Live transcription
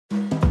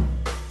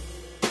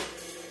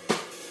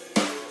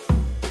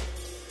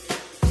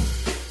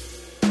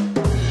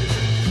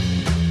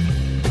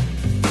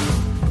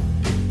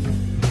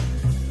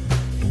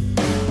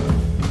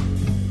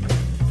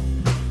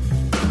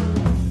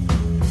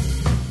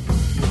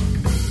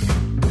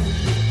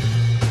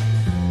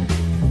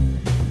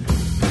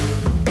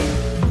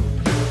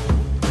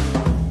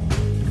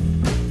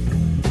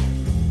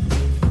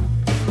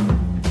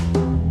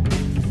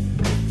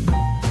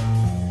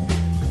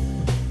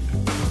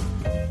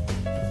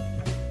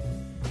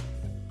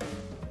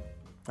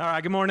All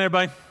right, good morning,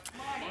 everybody.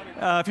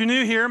 If you're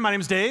new here, my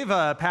name's Dave,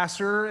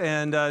 pastor,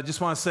 and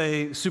just want to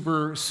say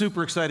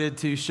super excited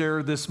to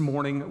share this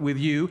morning with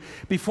you.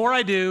 Before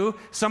I do,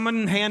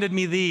 someone handed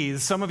me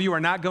these. Some of you are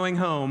not going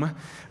home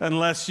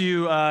unless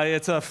you,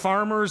 it's a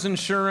Farmers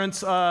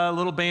Insurance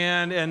little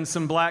band and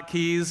some black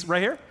keys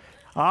right here.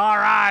 All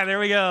right, there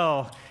we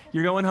go.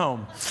 You're going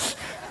home.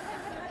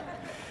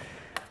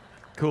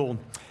 Cool.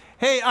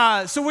 Hey,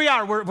 so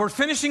we're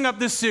finishing up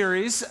this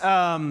series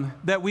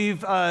that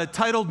we've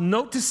titled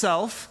Note to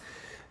Self,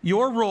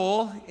 Your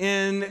Role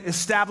in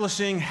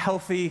Establishing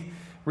Healthy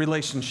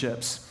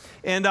Relationships.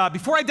 And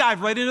before I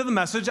dive right into the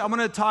message, I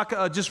want to talk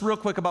just real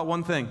quick about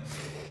one thing.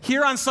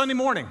 Here on Sunday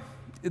morning,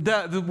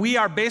 we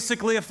are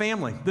basically a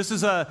family. This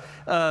is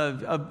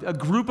a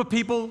group of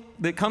people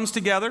that comes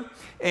together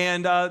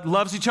and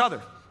loves each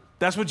other.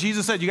 That's what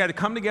Jesus said. You got to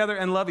come together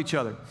and love each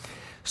other.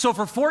 So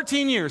for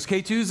 14 years,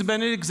 K2 has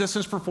been in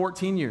existence for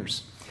 14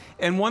 years.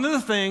 And one of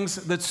the things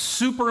that's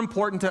super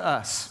important to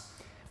us,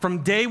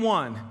 from day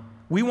one,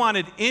 we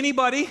wanted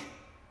anybody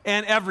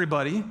and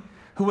everybody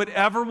who would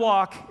ever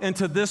walk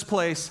into this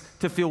place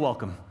to feel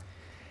welcome.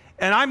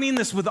 And I mean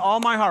this with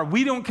all my heart.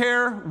 We don't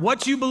care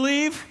what you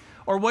believe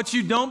or what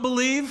you don't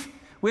believe.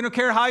 We don't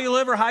care how you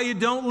live or how you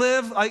don't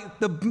live.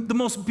 The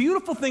most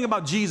beautiful thing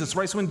about Jesus,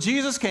 right? So when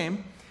Jesus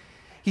came,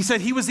 he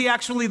said he was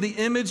actually the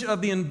image of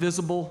the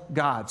invisible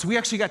God. So we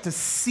actually got to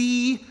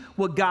see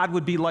what God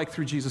would be like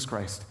through Jesus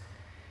Christ.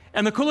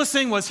 And the coolest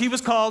thing was he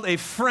was called a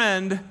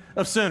friend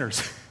of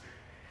sinners.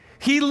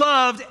 He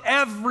loved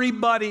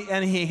everybody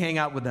and he hung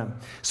out with them.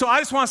 So I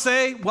just want to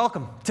say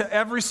welcome to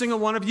every single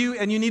one of you.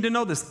 And you need to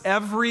know this.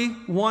 Every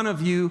one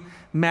of you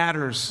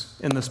matters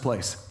in this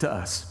place to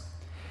us.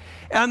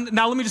 And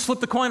now let me just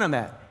flip the coin on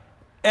that.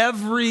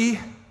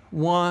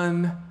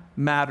 Everyone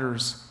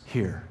matters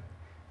here.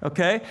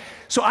 Okay?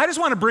 So I just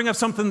want to bring up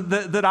something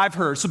that I've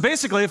heard. So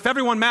basically, if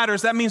everyone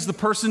matters, that means the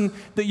person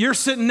that you're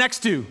sitting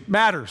next to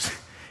matters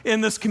in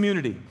this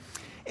community.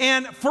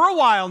 And for a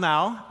while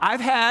now,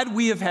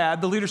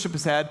 the leadership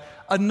has had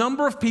a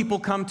number of people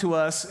come to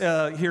us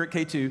here at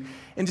K2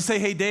 and to say,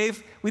 hey,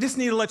 Dave, we just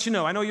need to let you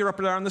know, I know you're up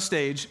there on the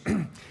stage,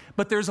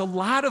 but there's a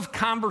lot of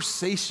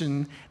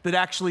conversation that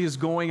actually is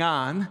going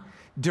on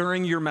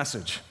during your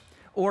message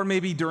or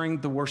maybe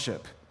during the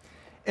worship.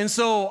 And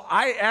so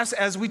I asked,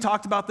 as we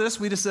talked about this,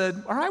 we just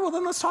said, all right, well,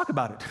 then let's talk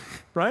about it,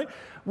 right?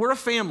 We're a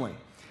family.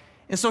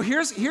 And so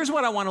here's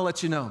what I want to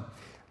let you know.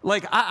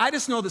 Like, I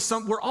just know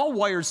that we're all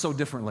wired so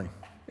differently.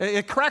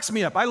 It cracks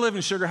me up. I live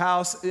in Sugar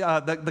House.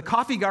 The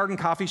Coffee Garden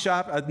coffee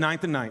shop at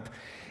 9th and 9th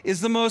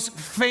is the most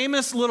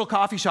famous little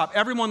coffee shop.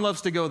 Everyone loves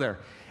to go there.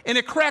 And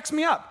it cracks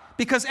me up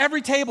because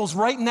every table's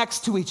right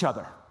next to each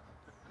other.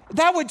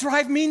 That would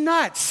drive me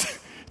nuts.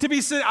 To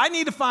be sitting, I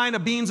need to find a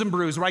Beans and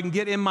Brews where I can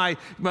get in my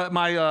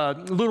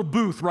little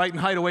booth, right, and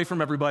hide away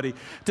from everybody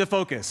to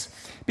focus.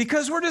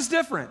 Because we're just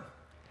different.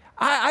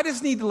 I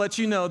just need to let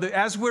you know that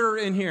as we're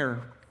in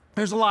here,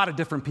 there's a lot of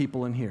different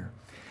people in here.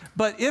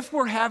 But if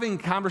we're having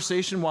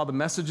conversation while the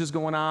message is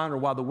going on or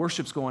while the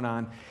worship's going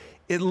on,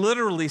 it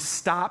literally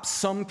stops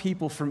some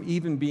people from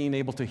even being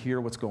able to hear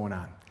what's going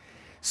on.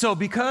 So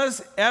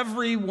because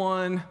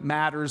everyone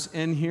matters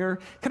in here,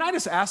 can I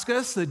just ask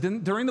us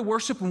that during the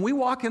worship, when we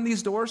walk in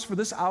these doors for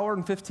this hour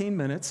and 15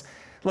 minutes,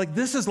 like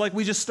this is like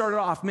we just started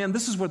off, man,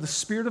 this is where the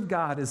Spirit of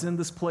God is in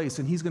this place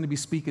and he's going to be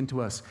speaking to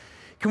us.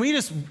 Can we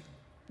just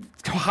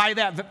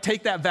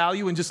take that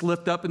value and just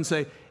lift up and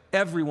say,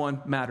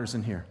 everyone matters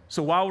in here.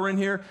 So while we're in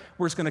here,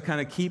 we're just going to kind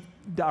of keep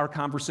our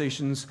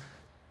conversations,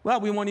 well,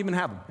 we won't even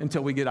have them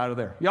until we get out of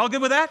there. Y'all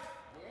good with that?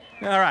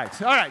 Yeah. All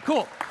right,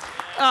 cool.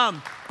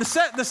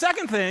 The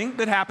second thing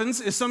that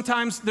happens is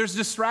sometimes there's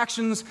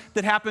distractions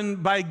that happen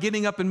by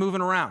getting up and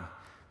moving around,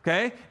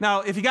 okay?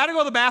 Now, if you got to go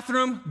to the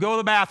bathroom, go to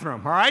the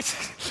bathroom, all right?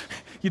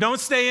 You don't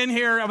stay in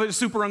here. It's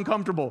super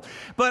uncomfortable.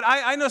 But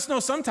I just know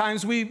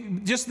sometimes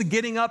just the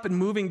getting up and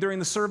moving during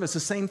the service, the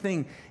same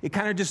thing, it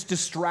kind of just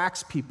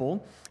distracts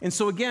people. And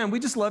so again, we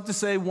just love to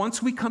say,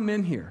 once we come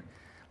in here,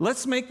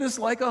 let's make this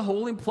like a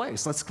holy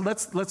place.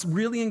 Let's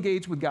really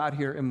engage with God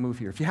here and move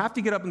here. If you have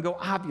to get up and go,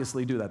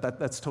 obviously do that.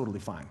 That's totally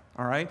fine,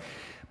 all right?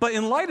 But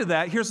in light of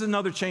that, here's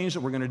another change that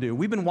we're going to do.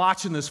 We've been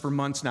watching this for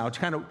months now,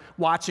 kind of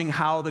watching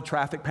how the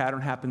traffic pattern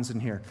happens in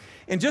here.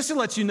 And just to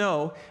let you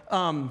know,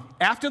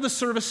 after the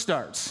service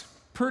starts,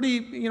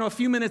 a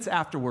few minutes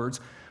afterwards,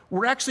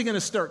 we're actually going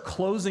to start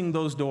closing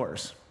those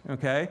doors,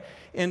 okay?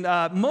 And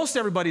most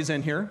everybody's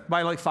in here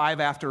by like 5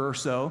 after or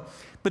so.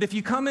 But if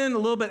you come in a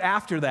little bit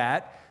after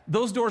that,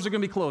 those doors are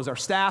going to be closed. Our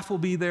staff will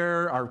be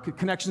there. Our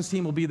connections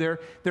team will be there.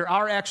 There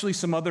are actually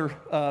some other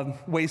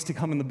ways to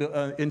come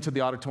into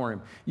the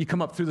auditorium. You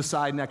come up through the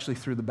side and actually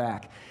through the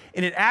back.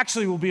 And it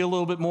actually will be a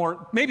little bit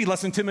more, maybe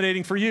less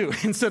intimidating for you.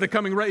 Instead of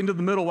coming right into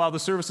the middle while the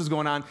service is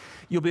going on,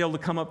 you'll be able to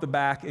come up the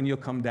back and you'll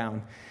come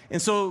down.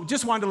 And so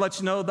just wanted to let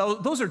you know,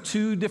 those are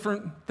two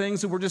different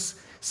things that we're just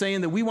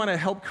saying that we want to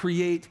help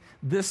create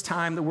this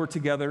time that we're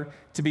together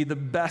to be the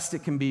best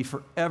it can be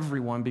for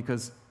everyone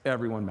because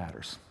everyone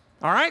matters.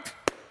 All right?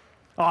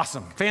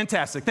 Awesome.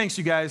 Fantastic. Thanks,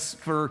 you guys,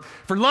 for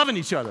loving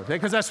each other,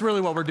 because that's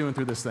really what we're doing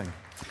through this thing.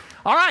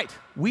 All right.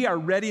 We are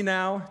ready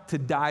now to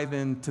dive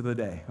into the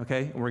day,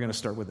 okay? And we're going to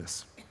start with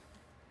this.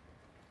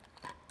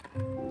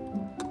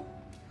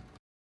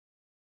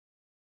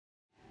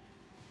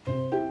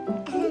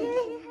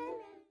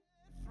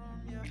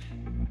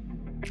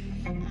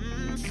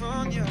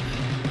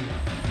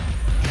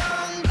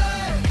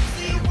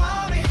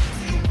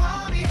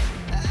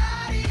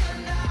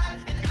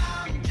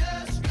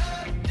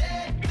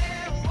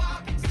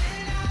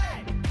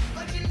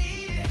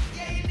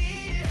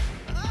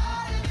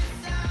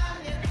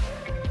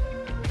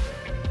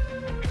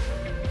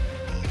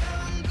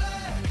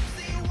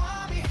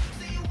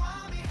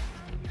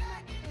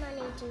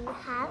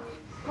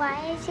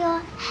 Why is your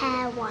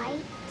hair white?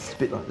 It's a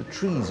bit like the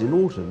trees in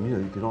autumn. You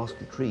know, you could ask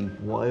a tree,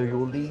 why are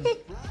your leaves?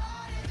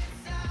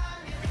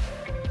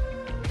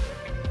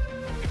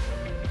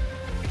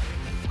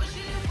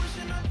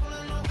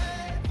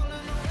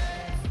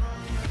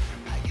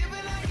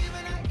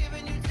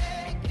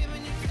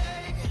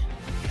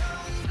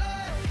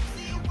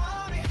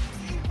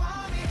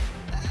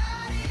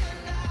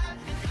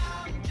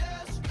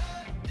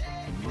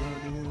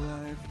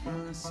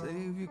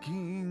 Savior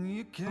King,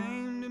 you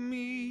came to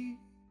me.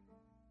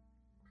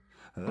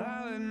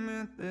 I'll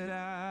admit that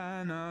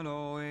I not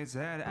always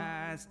had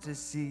eyes to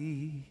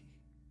see.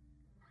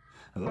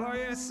 Are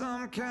you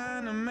some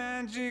kind of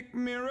magic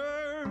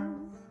mirror?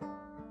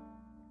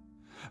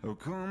 Oh,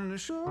 come to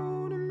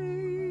show to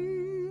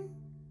me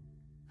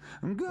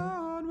I'm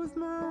God with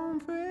my own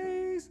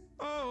face.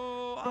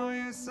 Oh, are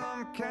you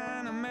some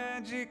kind of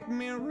magic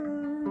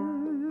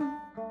mirror?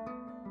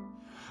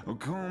 Oh,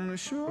 come to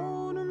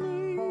show to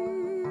me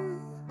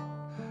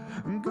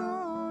I'm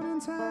God in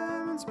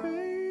time and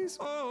space.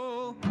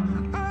 Oh,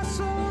 I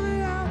saw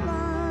the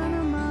outline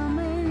of my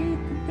mate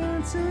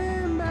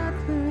dancing back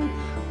then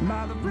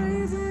by the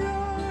rays of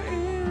your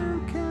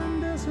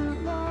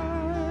incandescent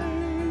light.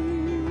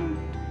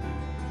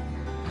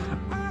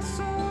 I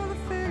saw the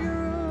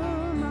figure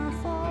of my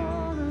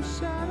father's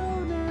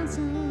shadow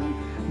dancing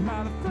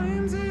by the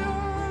flames of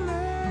your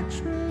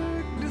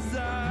electric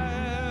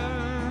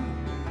desire.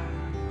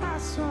 I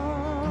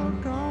saw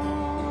God.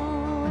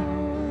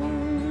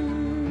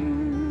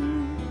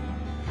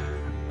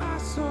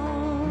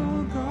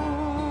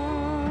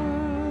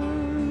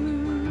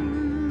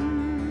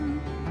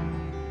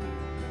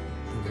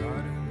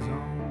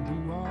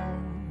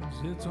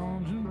 It's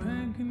orange and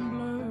pink and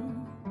blue.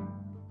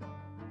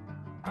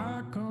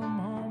 I come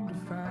home to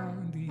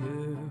find the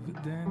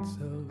evidence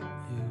of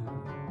you.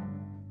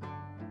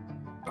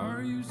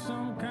 Are you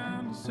some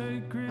kind of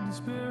sacred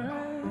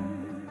spirit?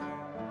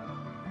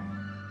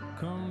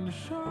 Come to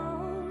show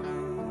me.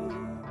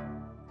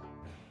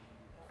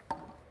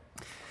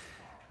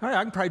 All right,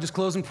 I can probably just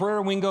close in prayer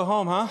and we can go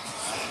home, huh?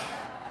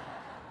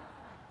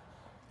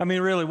 I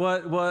mean, really,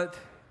 what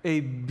a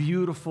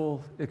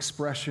beautiful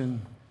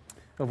expression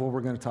of what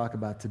we're going to talk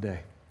about today.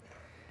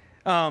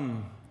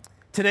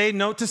 Today,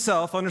 note to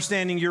self,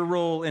 understanding your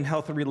role in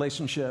healthy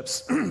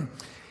relationships.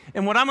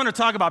 And what I'm going to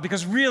talk about,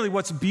 because really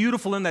what's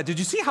beautiful in that, did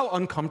you see how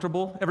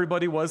uncomfortable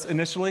everybody was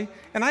initially?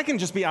 And I can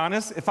just be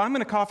honest, if I'm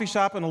in a coffee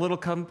shop and a little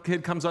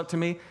kid comes up to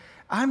me,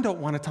 I don't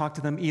want to talk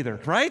to them either,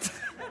 right?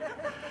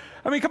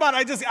 I mean, come on,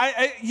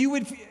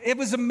 it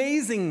was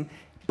amazing,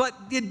 but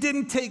it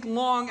didn't take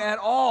long at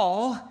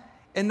all.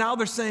 And now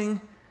they're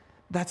saying,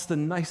 that's the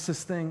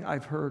nicest thing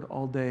I've heard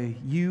all day.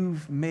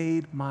 You've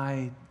made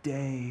my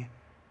day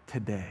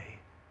today.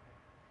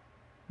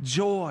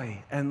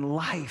 Joy and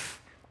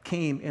life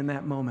came in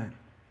that moment.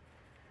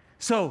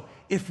 So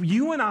if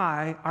you and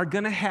I are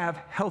going to have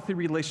healthy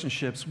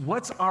relationships,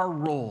 what's our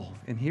role?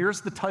 And here's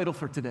the title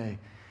for today.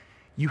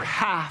 You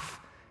have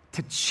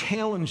to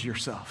challenge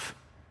yourself.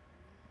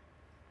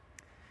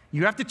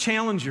 You have to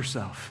challenge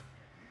yourself.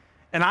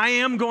 And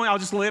I'll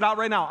just lay it out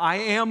right now. I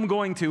am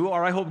going to,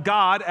 or I hope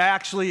God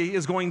actually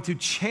is going to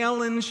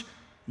challenge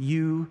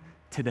you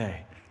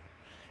today.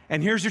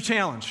 And here's your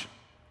challenge.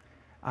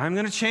 I'm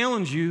going to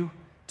challenge you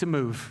to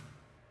move.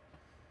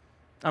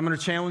 I'm going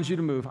to challenge you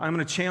to move. I'm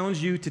going to challenge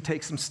you to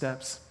take some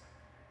steps.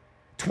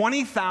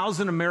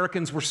 20,000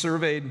 Americans were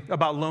surveyed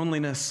about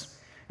loneliness.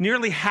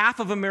 Nearly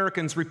half of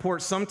Americans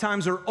report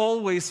sometimes or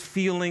always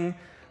feeling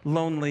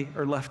lonely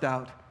or left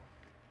out.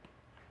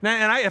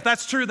 Now, if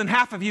that's true, then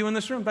half of you in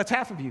this room, that's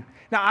half of you.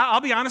 Now,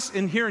 I'll be honest,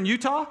 here in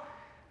Utah,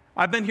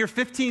 I've been here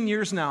 15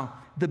 years now.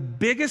 The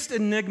biggest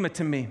enigma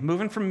to me,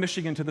 moving from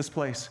Michigan to this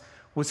place,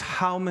 was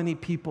how many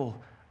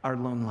people are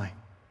lonely.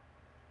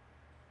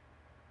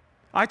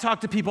 I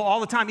talk to people all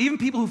the time, even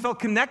people who felt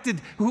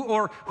connected, who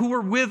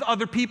were with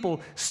other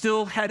people,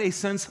 still had a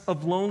sense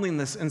of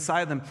loneliness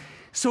inside them.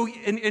 So,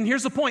 and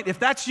here's the point, if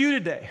that's you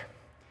today,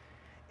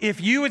 if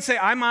you would say,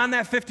 I'm on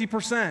that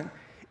 50%,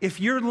 if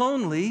you're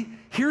lonely,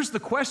 here's the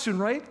question,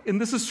 right?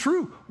 And this is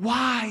true.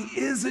 Why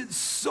is it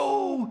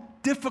so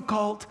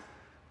difficult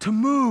to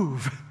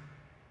move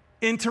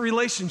into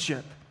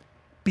relationship?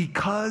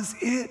 Because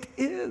it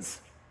is.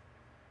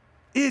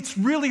 It's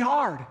really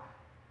hard.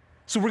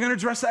 So we're going to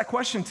address that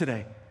question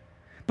today.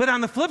 But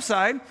on the flip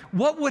side,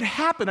 what would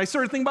happen? I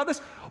started thinking about this.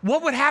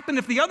 What would happen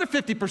if the other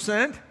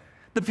 50%,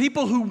 the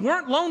people who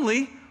weren't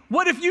lonely,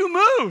 what if you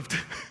moved?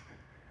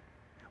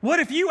 What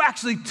if you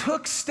actually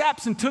took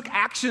steps and took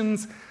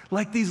actions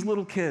like these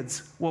little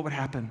kids? What would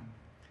happen?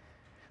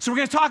 So we're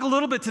going to talk a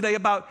little bit today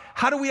about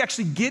how do we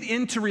actually get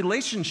into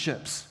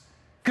relationships.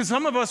 Because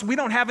some of us, we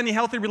don't have any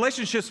healthy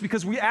relationships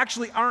because we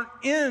actually aren't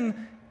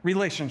in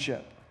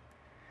relationship.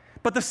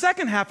 But the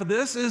second half of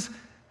this is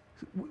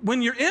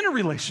when you're in a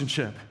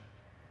relationship,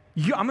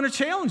 I'm going to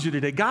challenge you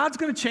today. God's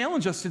going to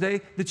challenge us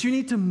today that you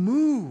need to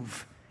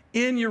move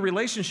in your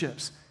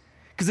relationships.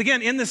 Because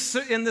again, in this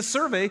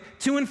survey,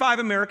 2 in 5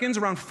 Americans,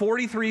 around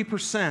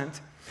 43%,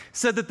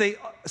 said that they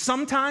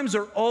sometimes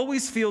or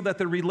always feel that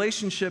their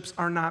relationships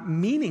are not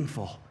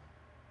meaningful.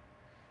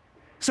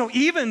 So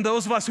even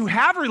those of us who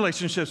have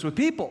relationships with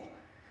people,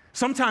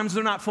 sometimes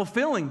they're not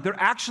fulfilling. They're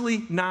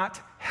actually not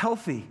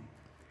healthy.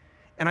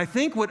 And I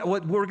think what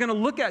we're going to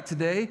look at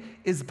today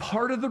is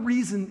part of the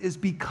reason is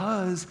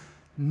because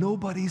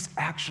nobody's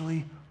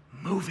actually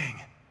moving.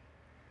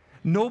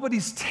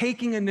 Nobody's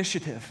taking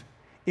initiative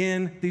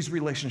in these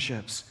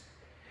relationships.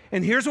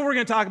 And here's what we're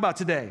going to talk about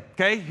today,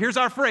 okay? Here's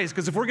our phrase,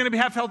 because if we're going to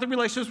have healthy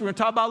relationships, we're going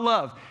to talk about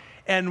love.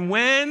 And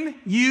when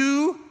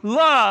you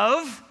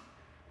love,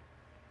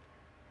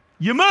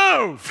 you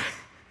move.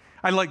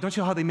 Don't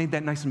you know how they made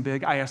that nice and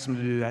big? I asked them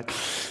to do that.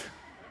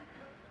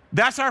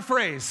 That's our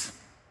phrase.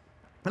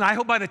 And I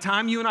hope by the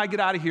time you and I get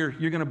out of here,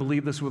 you're going to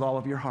believe this with all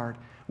of your heart.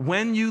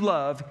 When you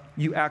love,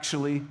 you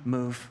actually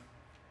move.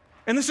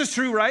 And this is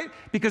true, right?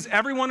 Because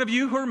every one of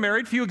you who are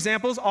married, few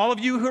examples, all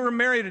of you who are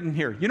married in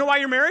here, you know why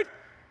you're married?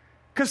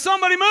 Because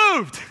somebody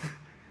moved.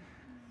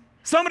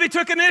 Somebody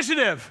took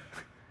initiative.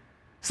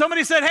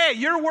 Somebody said, hey,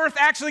 you're worth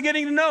actually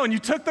getting to know, and you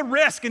took the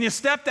risk, and you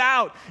stepped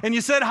out, and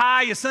you said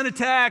hi, you sent a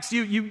text,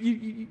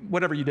 you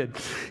whatever you did.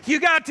 You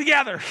got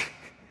together.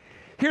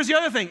 Here's the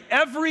other thing.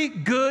 Every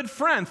good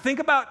friend, think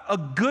about a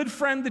good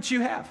friend that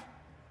you have.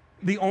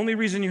 The only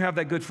reason you have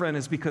that good friend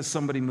is because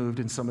somebody moved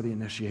and somebody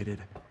initiated.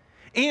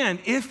 And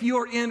if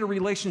you're in a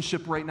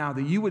relationship right now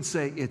that you would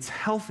say it's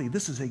healthy,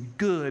 this is a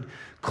good,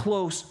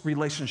 close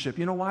relationship.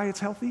 You know why it's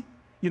healthy?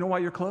 You know why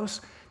you're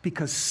close?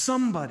 Because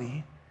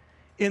somebody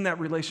in that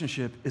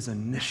relationship is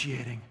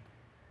initiating.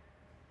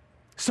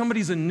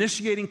 Somebody's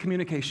initiating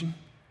communication.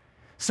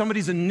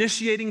 Somebody's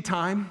initiating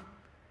time.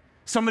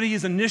 Somebody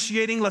is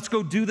initiating, let's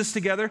go do this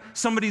together.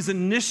 Somebody's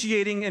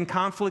initiating in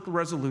conflict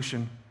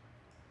resolution.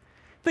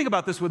 Think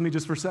about this with me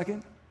just for a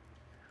second.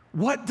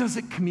 What does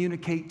it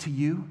communicate to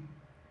you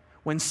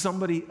when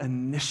somebody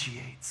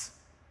initiates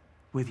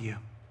with you?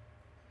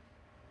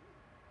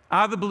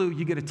 Out of the blue,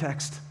 you get a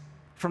text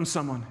from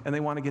someone and they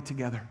want to get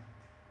together.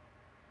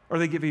 Or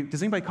they give you,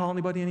 does anybody call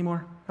anybody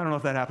anymore? I don't know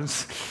if that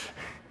happens.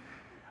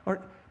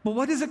 But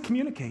what does it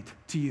communicate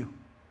to you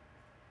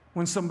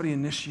when somebody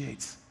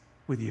initiates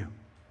with you?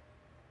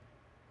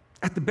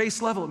 At the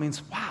base level, it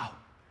means, wow,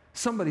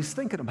 somebody's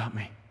thinking about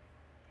me.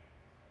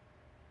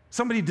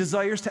 Somebody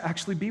desires to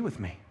actually be with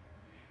me.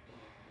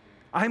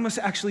 I must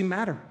actually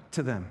matter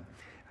to them.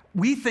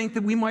 We think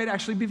that we might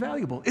actually be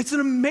valuable. It's an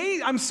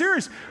amazing, I'm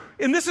serious.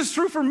 And this is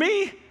true for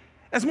me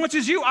as much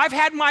as you. I've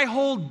had my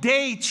whole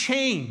day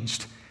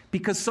changed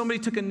because somebody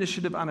took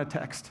initiative on a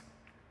text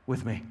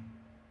with me.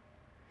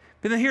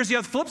 But then here's the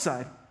other flip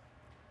side.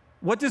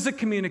 What does it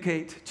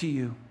communicate to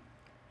you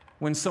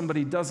when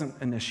somebody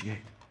doesn't initiate?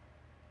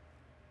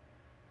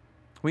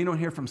 When you don't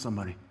hear from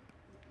somebody.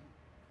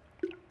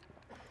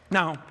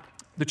 Now,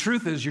 the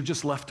truth is you're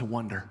just left to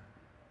wonder.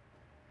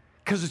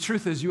 Because the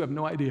truth is you have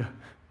no idea.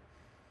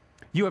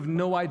 You have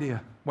no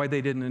idea why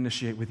they didn't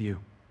initiate with you.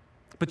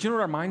 But you know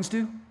what our minds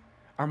do?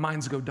 Our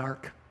minds go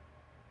dark.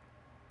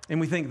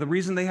 And we think the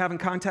reason they haven't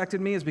contacted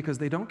me is because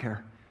they don't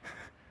care.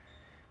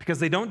 Because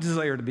they don't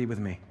desire to be with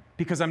me.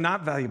 Because I'm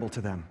not valuable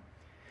to them.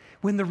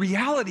 When the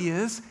reality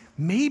is,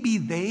 maybe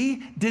they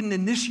didn't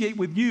initiate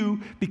with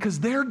you because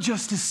they're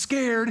just as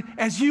scared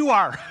as you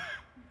are.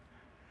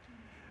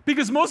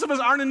 Because most of us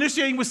aren't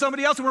initiating with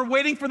somebody else and we're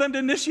waiting for them to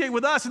initiate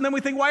with us. And then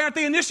we think, why aren't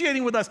they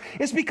initiating with us?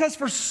 It's because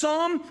for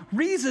some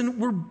reason,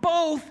 we're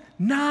both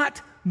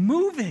not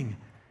moving.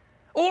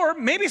 Or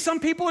maybe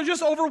some people are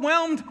just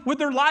overwhelmed with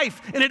their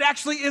life and it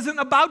actually isn't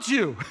about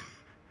you.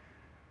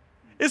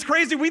 It's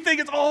crazy. We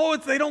think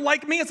they don't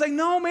like me. It's like,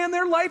 no, man,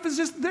 their life is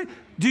just,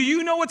 do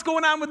you know what's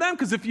going on with them?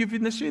 Because if you've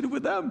initiated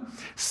with them,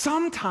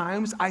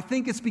 sometimes I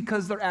think it's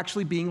because they're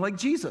actually being like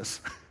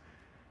Jesus.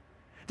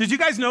 Did you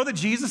guys know that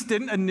Jesus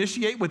didn't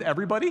initiate with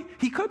everybody?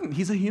 He couldn't.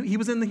 He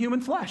was in the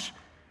human flesh.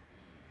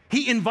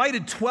 He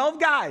invited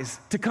 12 guys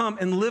to come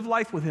and live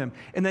life with him,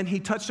 and then he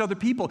touched other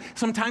people.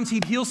 Sometimes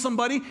he'd heal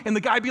somebody, and the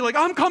guy would be like,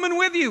 I'm coming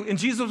with you. And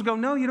Jesus would go,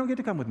 no, you don't get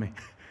to come with me.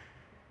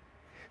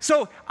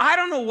 So I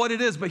don't know what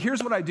it is, but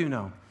here's what I do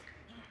know.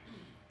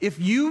 If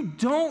you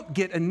don't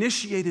get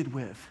initiated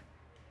with,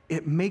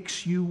 it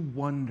makes you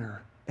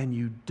wonder, and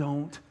you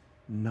don't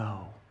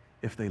know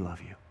if they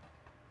love you.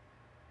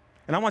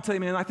 And I want to tell you,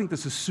 man, I think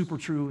this is super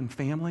true in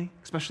family,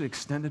 especially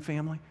extended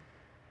family.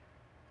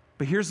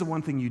 But here's the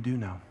one thing you do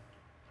know.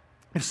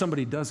 If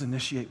somebody does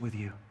initiate with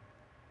you,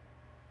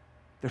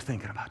 they're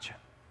thinking about you.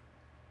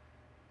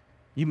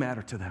 You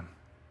matter to them.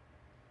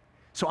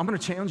 So I'm going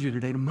to challenge you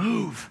today to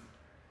move,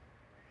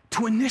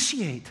 to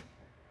initiate,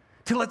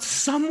 to let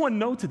someone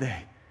know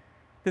today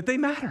that they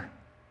matter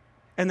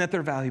and that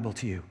they're valuable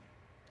to you.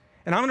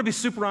 And I'm going to be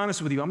super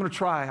honest with you. I'm going to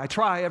try. I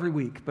try every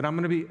week, but I'm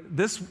going to be,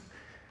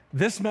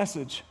 this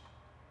message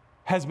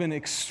has been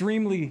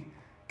extremely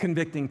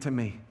convicting to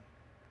me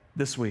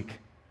this week.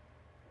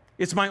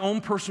 It's my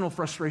own personal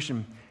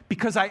frustration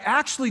because I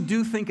actually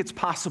do think it's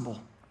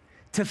possible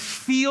to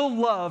feel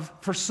love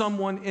for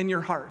someone in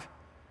your heart.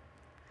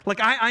 Like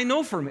I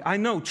know for me, I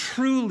know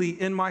truly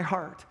in my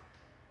heart,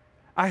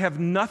 I have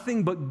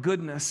nothing but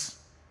goodness.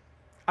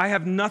 I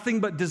have nothing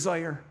but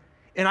desire.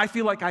 And I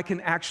feel like I can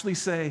actually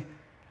say,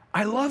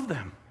 I love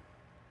them.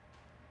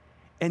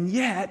 And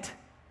yet,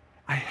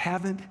 I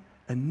haven't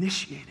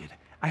initiated.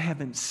 I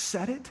haven't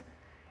said it.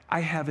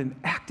 I haven't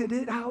acted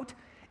it out.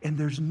 And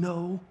there's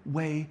no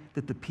way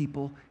that the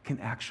people can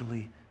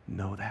actually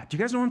know that. Do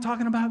you guys know what I'm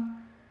talking about?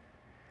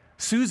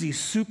 Susie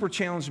super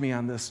challenged me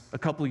on this a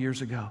couple of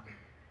years ago.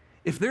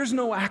 If there's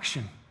no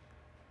action,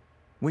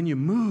 when you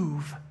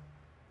move,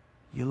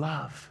 you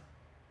love.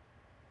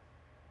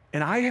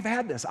 And I have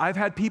had this. I've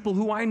had people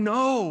who I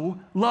know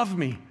love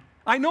me.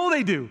 I know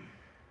they do,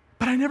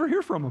 but I never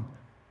hear from them.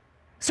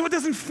 So it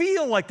doesn't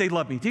feel like they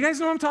love me. Do you guys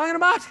know what I'm talking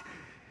about?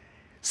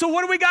 So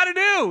what do we got to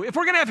do? If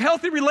we're going to have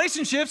healthy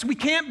relationships, we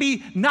can't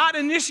be not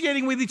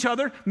initiating with each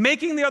other,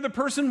 making the other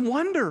person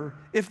wonder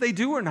if they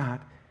do or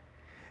not.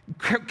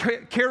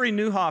 Carey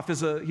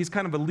Nieuwhof he's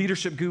kind of a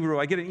leadership guru.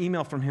 I get an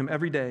email from him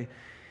every day.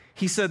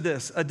 He said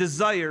this: a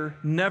desire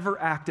never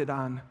acted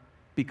on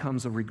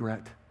becomes a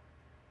regret.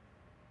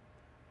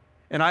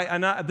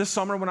 And this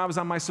summer when I was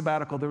on my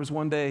sabbatical, there was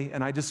one day,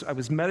 and I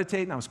was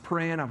meditating, I was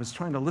praying, I was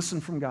trying to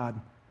listen from God.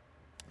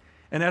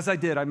 And as I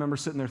did, I remember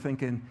sitting there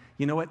thinking,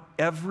 you know what?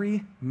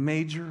 Every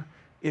major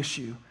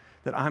issue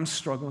that I'm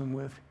struggling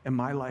with in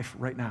my life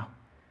right now,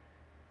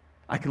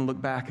 I can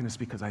look back and it's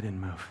because I didn't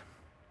move.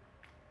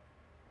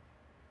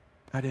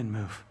 I didn't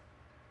move.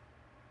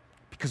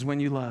 Because when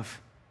you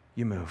love,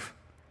 you move.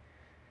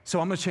 So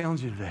I'm going to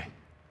challenge you today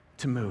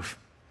to move.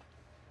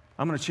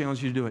 I'm going to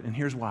challenge you to do it, and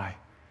here's why.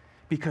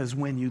 Because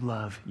when you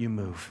love, you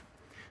move.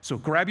 So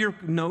grab your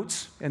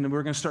notes, and then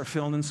we're going to start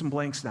filling in some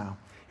blanks now.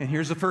 And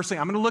here's the first thing.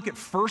 I'm going to look at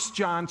 1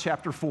 John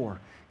chapter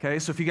 4. Okay,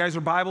 so if you guys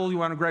are Bible, you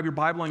want to grab your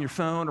Bible on your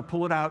phone or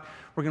pull it out,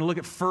 we're going to look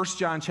at 1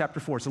 John chapter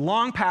 4. It's a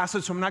long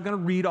passage, so I'm not going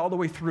to read all the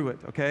way through it,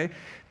 okay?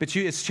 But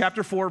it's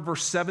chapter 4,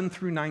 verse 7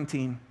 through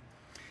 19.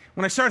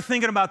 When I started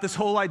thinking about this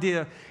whole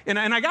idea, and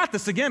I got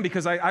this again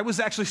because I was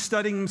actually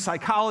studying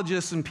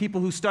psychologists and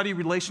people who study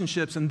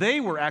relationships, and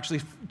they were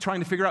actually trying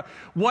to figure out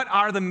what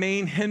are the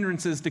main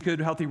hindrances to good,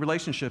 healthy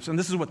relationships. And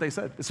this is what they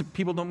said. They said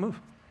people don't move.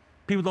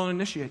 People don't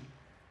initiate.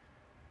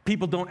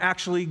 People don't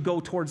actually go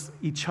towards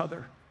each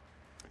other.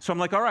 So I'm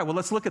like, all right, well,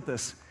 let's look at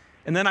this.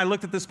 And then I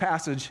looked at this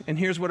passage, and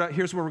here's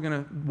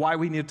why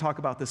we need to talk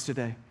about this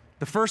today.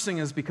 The first thing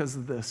is because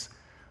of this.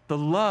 The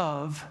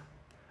love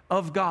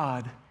of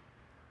God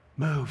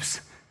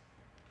moves.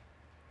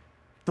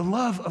 The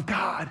love of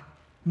God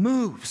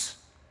moves.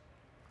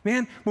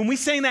 Man, when we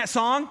sang that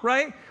song,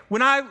 right?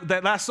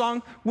 That last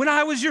song, when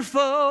I was your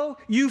foe,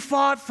 you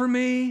fought for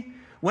me.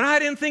 When I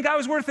didn't think I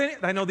was worth it.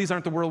 I know these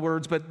aren't the real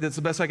words, but that's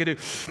the best I could do.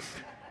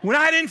 When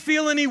I didn't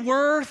feel any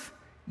worth,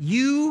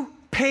 you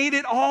paid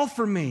it all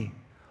for me.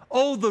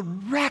 Oh, the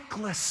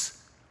reckless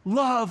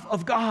love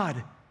of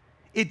God.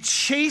 It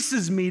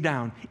chases me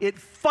down. It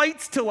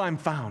fights till I'm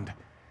found.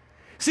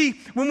 See,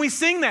 when we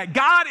sing that,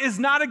 God is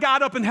not a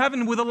God up in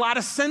heaven with a lot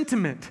of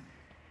sentiment.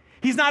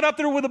 He's not up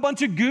there with a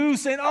bunch of goo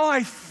saying, oh,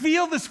 I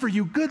feel this for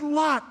you. Good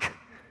luck.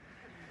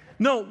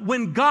 No,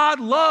 when God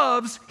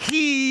loves,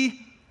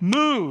 He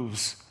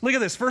moves. Look at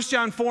this, 1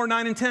 John 4,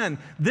 9 and 10.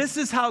 This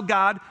is how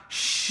God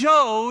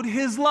showed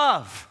His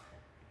love.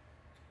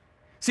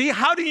 See,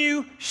 how do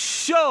you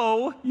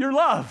show your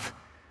love?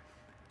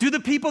 Do the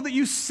people that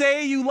you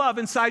say you love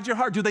inside your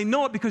heart, do they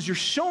know it because you're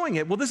showing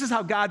it? Well, this is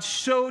how God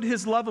showed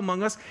His love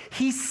among us.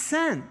 He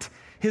sent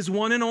His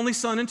one and only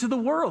Son into the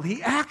world.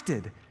 He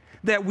acted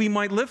that we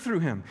might live through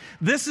Him.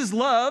 This is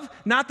love,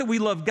 not that we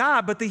love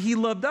God, but that He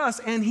loved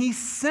us, and He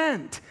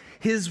sent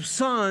His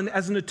Son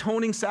as an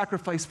atoning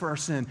sacrifice for our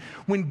sin.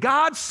 When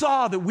God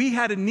saw that we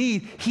had a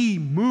need, He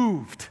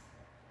moved.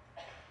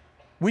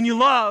 When you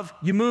love,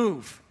 you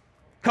move.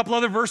 A couple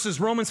other verses,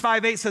 Romans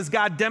 5:8 says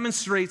God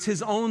demonstrates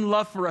His own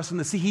love for us in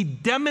this. See, He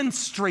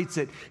demonstrates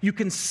it. You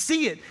can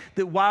see it,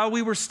 that while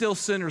we were still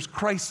sinners,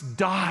 Christ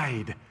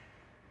died.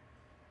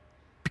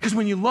 Because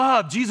when you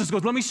love, Jesus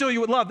goes, let me show you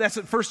what love. That's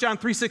at 1 John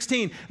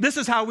 3:16. This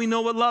is how we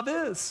know what love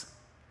is.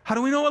 How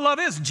do we know what love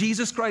is?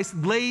 Jesus Christ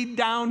laid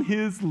down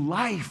His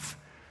life.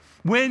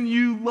 When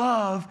you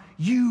love,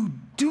 you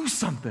do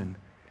something.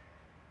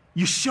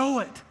 You show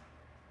it.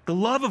 The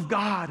love of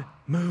God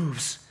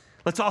moves.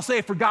 Let's all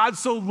say, for God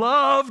so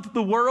loved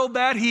the world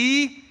that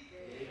He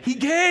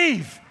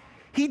gave.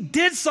 He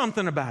did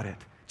something about it.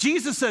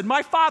 Jesus said,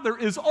 my Father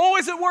is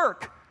always at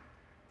work.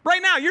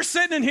 Right now, you're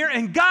sitting in here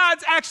and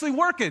God's actually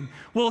working.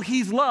 Well,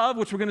 he's love,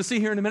 which we're going to see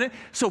here in a minute.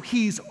 So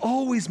he's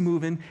always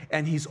moving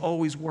and he's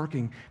always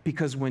working,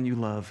 because when you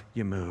love,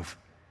 you move.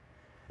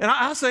 And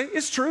I'll say,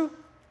 it's true.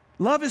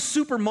 Love is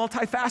super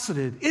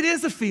multifaceted. It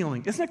is a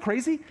feeling. Isn't it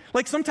crazy?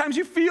 Like sometimes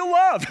you feel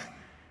love.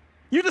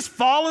 You just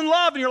fall in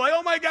love and you're like,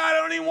 oh my God,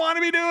 I don't even want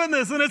to be doing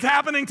this, and it's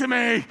happening to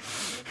me.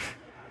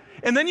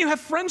 And then you have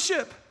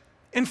friendship.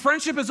 And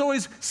friendship is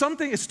always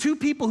something, it's two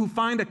people who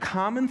find a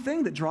common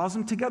thing that draws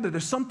them together.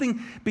 There's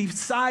something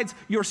besides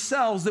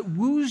yourselves that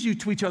woos you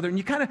to each other. And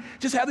you kind of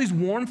just have these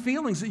warm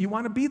feelings that you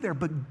want to be there.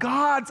 But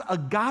God's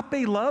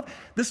agape love,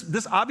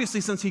 this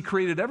obviously, since he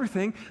created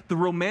everything, the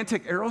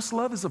romantic eros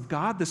love is of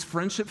God. This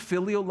friendship,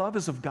 filial love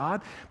is of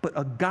God. But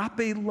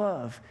agape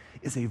love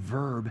is a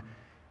verb.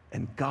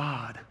 And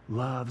God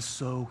loves,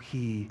 so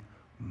he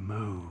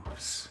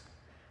moves.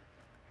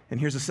 And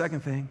here's the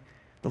second thing.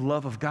 The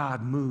love of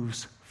God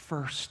moves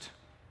first.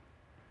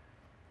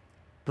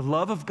 The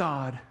love of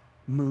God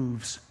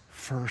moves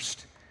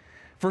first.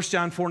 1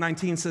 John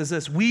 4:19 says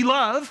this, we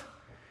love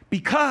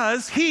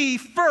because he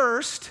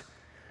first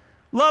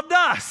loved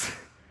us.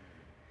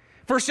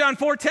 1 John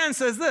 4:10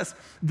 says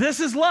this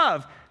is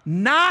love,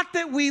 not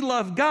that we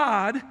love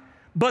God,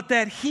 but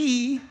that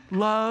he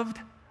loved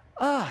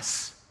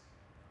us.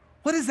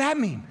 What does that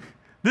mean?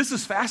 This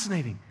is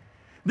fascinating.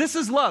 This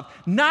is love,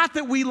 not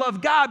that we love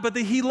God, but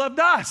that he loved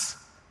us.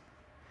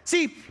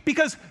 See,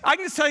 because I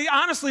can just tell you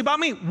honestly about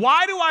me,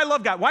 why do I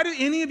love God? Why do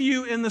any of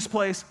you in this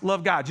place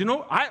love God? You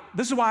know,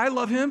 this is why I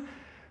love him.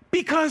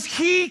 Because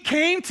he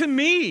came to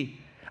me.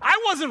 I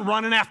wasn't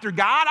running after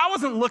God. I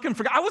wasn't looking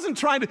for God. I wasn't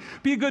trying to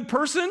be a good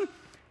person.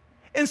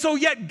 And so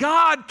yet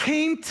God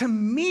came to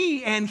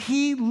me and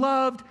he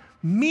loved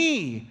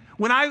me.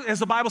 When as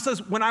the Bible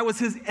says, when I was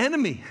his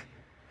enemy,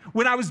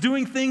 when I was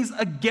doing things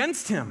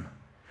against him,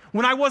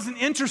 when I wasn't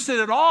interested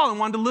at all and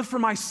wanted to live for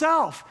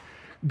myself,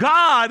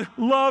 God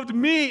loved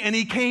me and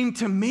he came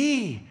to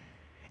me.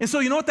 And so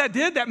you know what that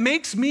did? That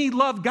makes me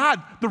love God.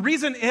 The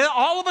reason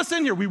all of us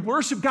in here, we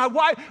worship God.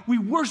 Why? We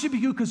worship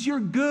you because you're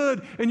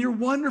good and you're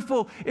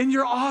wonderful and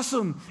you're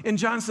awesome. And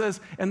John says,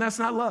 and that's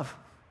not love.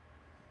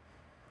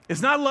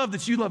 It's not love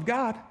that you love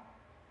God.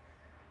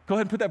 Go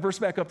ahead and put that verse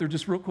back up there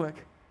just real quick.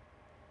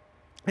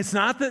 It's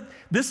not that,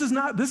 this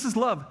is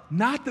love,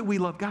 not that we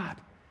love God.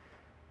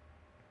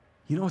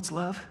 You know what's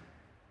love?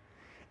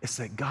 It's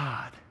that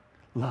God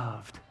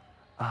loved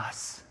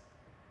us.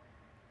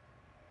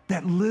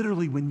 That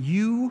literally when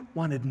you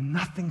wanted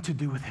nothing to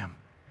do with him,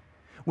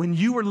 when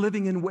you were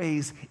living in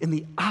ways in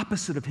the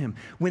opposite of him,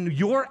 when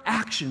your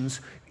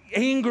actions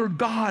angered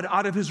God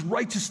out of his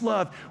righteous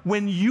love,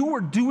 when you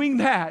were doing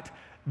that,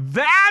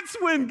 that's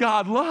when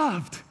God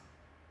loved.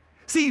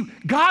 See,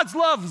 God's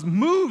love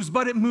moves,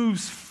 but it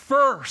moves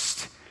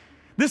first.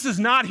 This is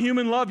not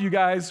human love, you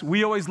guys.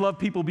 We always love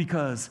people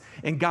because.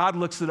 And God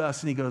looks at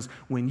us and he goes,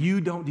 when you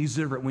don't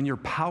deserve it, when you're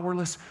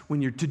powerless,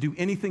 when you're to do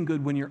anything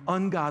good, when you're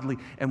ungodly,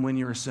 and when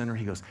you're a sinner,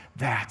 he goes,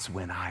 that's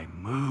when I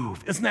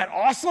move. Isn't that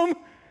awesome?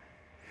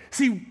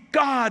 See,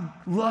 God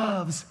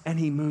loves and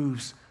he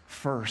moves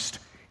first.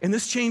 And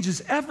this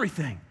changes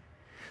everything.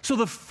 So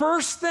the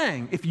first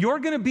thing, if you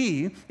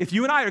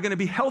and I are going to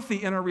be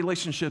healthy in our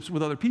relationships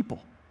with other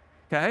people,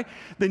 okay,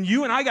 then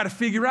you and I got to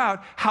figure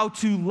out how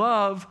to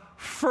love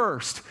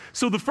first.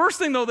 So the first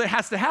thing, though, that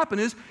has to happen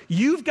is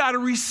you've got to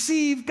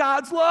receive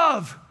God's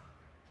love.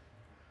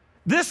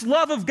 This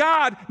love of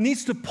God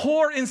needs to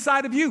pour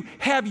inside of you.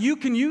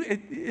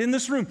 In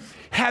this room,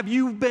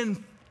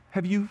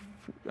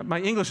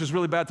 my English is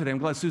really bad today. I'm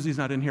glad Susie's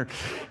not in here.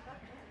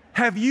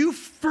 Have you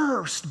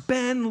first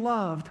been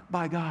loved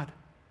by God?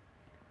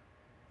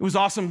 It was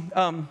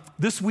awesome.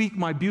 This week,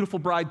 my beautiful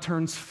bride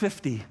turns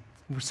 50.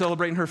 We're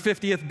celebrating her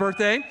 50th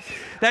birthday.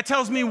 That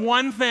tells me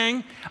one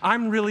thing,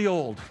 I'm really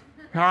old.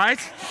 All right?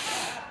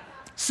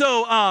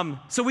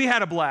 So we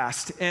had a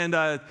blast.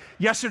 And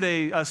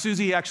yesterday,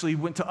 Susie actually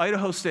went to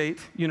Idaho State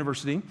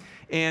University,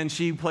 and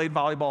she played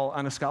volleyball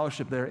on a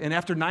scholarship there. And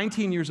after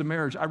 19 years of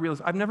marriage, I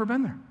realized I've never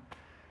been there.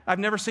 I've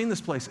never seen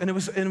this place. And it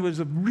was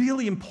a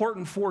really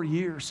important 4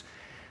 years.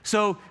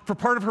 So for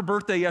part of her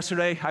birthday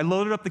yesterday, I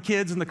loaded up the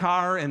kids in the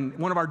car, and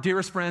one of our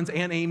dearest friends,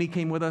 Aunt Amy,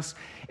 came with us,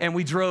 and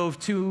we drove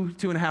two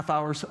and a half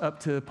hours up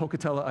to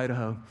Pocatello,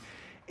 Idaho.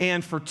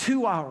 And for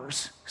 2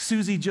 hours,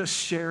 Susie just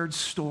shared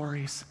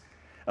stories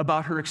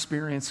about her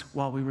experience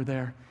while we were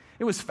there.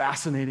 It was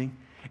fascinating.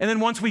 And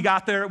then once we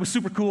got there, it was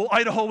super cool.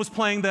 Idaho was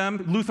playing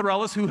them. Luther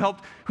Ellis,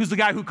 who's the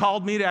guy who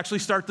called me to actually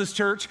start this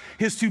church,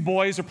 his two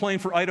boys are playing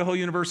for Idaho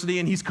University,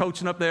 and he's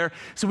coaching up there.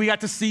 So we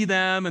got to see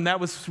them, and that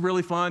was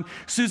really fun.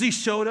 Susie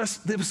showed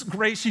us, it was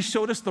great, she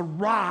showed us the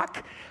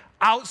rock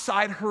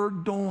outside her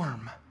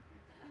dorm.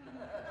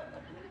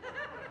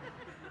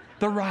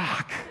 The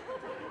rock.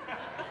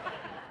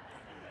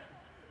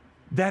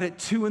 That at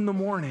 2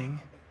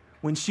 a.m,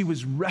 when she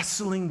was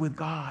wrestling with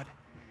God,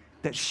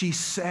 that she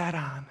sat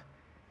on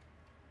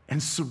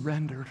and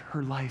surrendered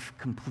her life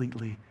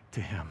completely to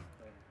him.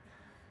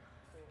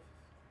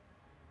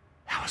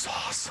 That was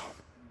awesome.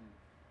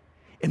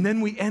 And then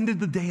we ended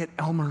the day at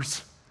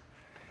Elmer's.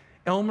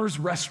 Elmer's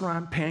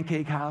Restaurant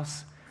Pancake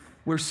House,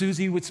 where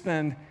Susie would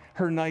spend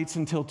her nights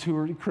until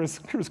Chris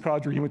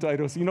Caudry, he went to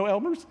Idaho State. You know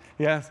Elmer's?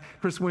 Yes,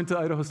 Chris went to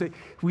Idaho State.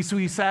 So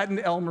we sat in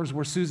Elmer's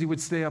where Susie would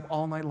stay up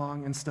all night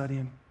long and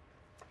studying.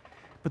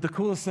 But the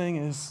coolest thing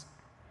is,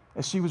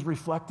 as she was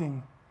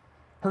reflecting,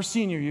 her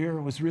senior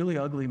year was really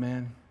ugly,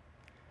 man.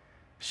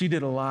 She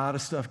did a lot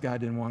of stuff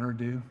God didn't want her to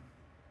do.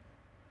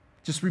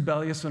 Just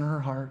rebellious in her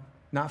heart,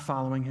 not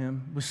following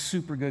him. It was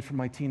super good for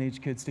my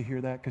teenage kids to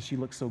hear that because she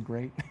looked so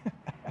great.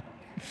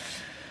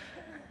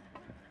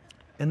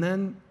 And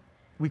then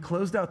we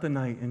closed out the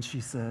night and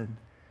she said,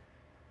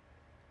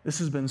 this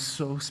has been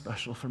so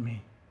special for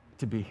me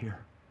to be here.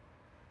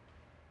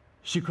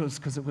 She goes,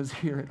 because it was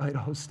here at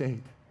Idaho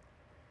State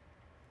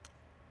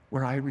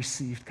where I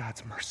received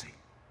God's mercy.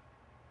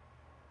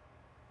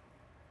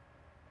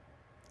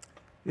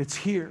 It's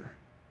here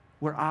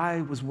where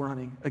I was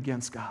running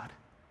against God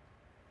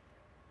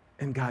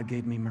and God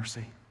gave me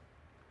mercy.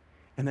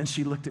 And then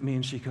she looked at me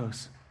and she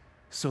goes,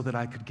 so that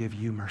I could give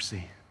you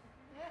mercy.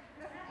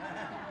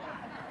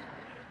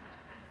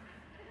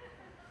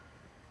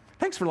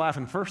 Thanks for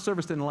laughing. First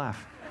service didn't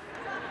laugh.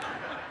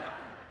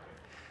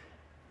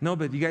 No,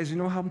 but you guys, you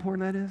know how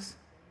important that is?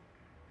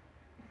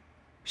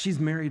 She's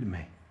married to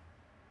me.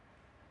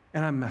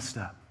 And I'm messed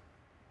up.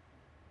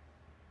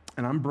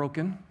 And I'm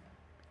broken.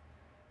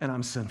 And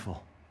I'm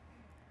sinful.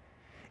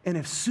 And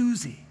if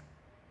Susie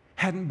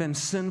hadn't been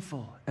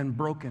sinful and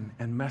broken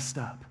and messed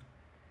up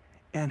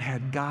and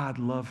had God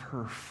love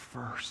her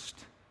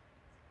first,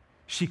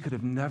 she could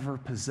have never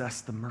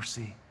possessed the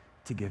mercy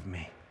to give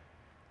me.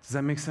 Does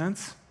that make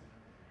sense?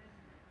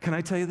 Can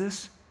I tell you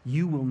this?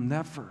 You will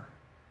never,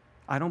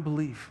 I don't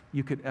believe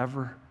you could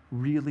ever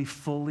really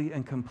fully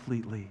and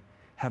completely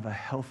have a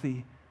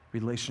healthy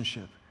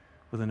relationship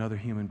with another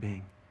human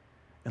being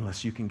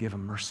unless you can give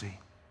them mercy.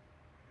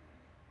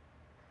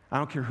 I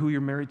don't care who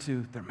you're married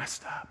to, they're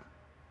messed up.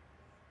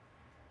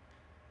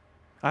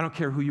 I don't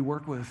care who you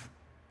work with,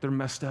 they're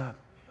messed up.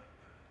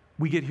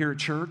 We get here at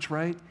church,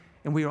 right?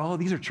 And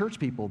these are church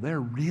people,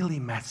 they're really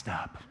messed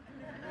up.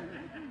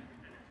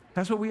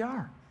 That's what we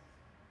are.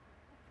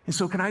 And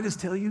so can I just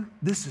tell you,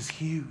 this is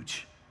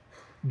huge.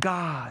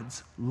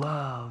 God's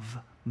love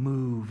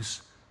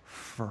moves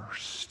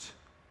first.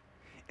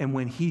 And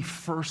when he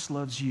first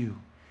loves you,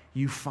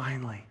 you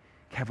finally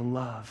have a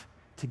love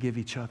to give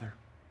each other.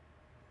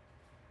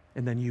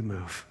 And then you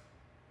move.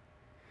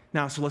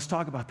 Now, so let's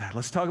talk about that.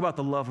 Let's talk about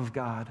the love of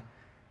God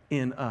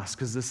in us,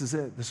 because this is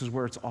it. This is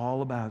where it's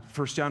all about.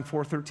 1 John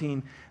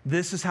 4:13,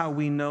 this is how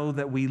we know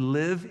that we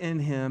live in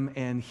him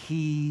and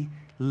he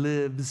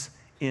lives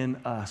in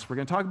us. We're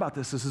going to talk about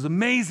this. This is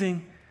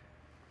amazing.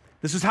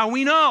 This is how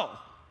we know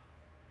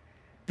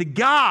that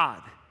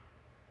God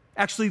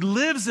actually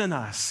lives in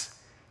us.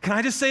 Can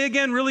I just say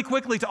again really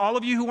quickly to all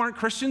of you who aren't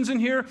Christians in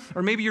here,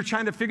 or maybe you're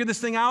trying to figure this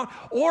thing out,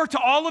 or to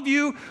all of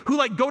you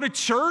who go to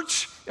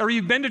church, or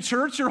you've been to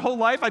church your whole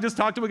life. I just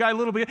talked to a guy a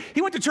little bit.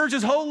 He went to church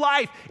his whole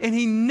life, and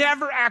he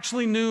never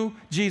actually knew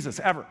Jesus,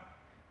 ever.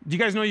 Do you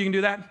guys know you can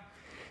do that?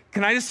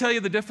 Can I just tell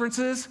you the difference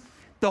is?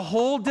 The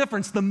whole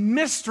difference, the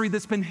mystery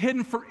that's been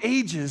hidden for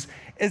ages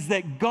is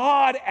that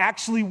God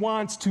actually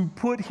wants to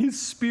put his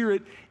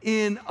Spirit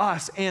in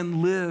us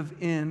and live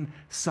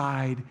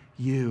inside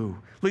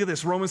you. Look at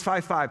this, Romans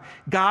 5:5.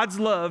 God's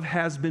love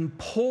has been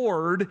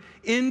poured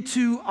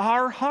into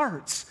our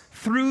hearts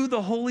through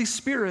the Holy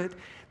Spirit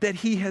that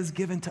he has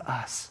given to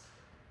us.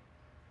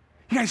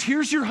 You guys,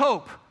 here's your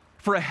hope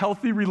for a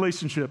healthy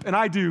relationship. And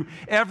I do.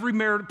 Every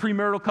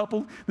premarital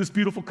couple, this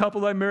beautiful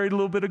couple that I married a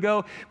little bit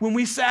ago, when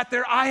we sat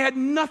there, I had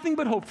nothing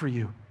but hope for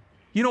you.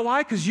 You know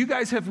why? Because you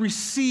guys have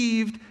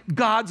received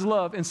God's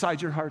love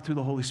inside your heart through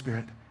the Holy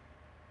Spirit.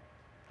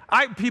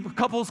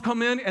 Couples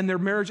come in and their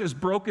marriage is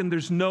broken.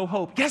 There's no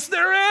hope. Yes,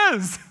 there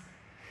is.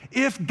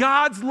 If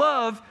God's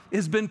love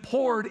has been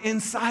poured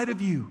inside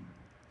of you.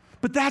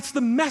 But that's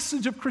the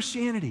message of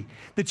Christianity,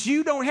 that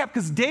you don't have,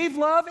 because Dave's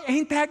love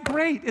ain't that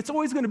great. It's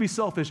always going to be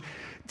selfish.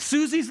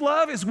 Susie's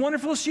love, as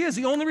wonderful as she is,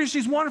 the only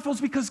reason she's wonderful is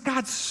because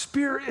God's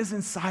Spirit is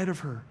inside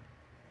of her.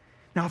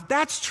 Now, if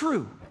that's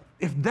true,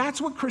 if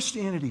that's what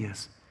Christianity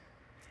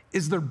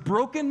is they're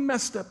broken,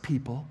 messed up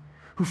people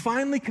who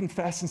finally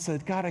confess and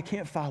said, God, I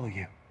can't follow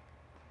you.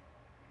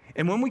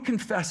 And when we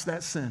confess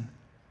that sin,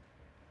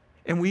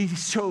 and we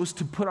chose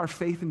to put our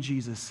faith in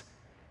Jesus,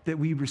 that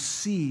we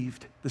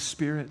received the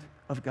Spirit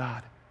of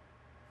God.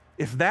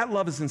 If that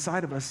love is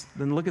inside of us,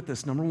 then look at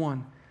this. Number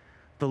one,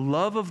 the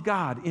love of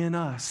God in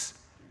us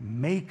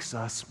makes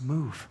us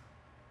move.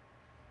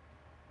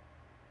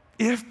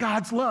 If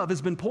God's love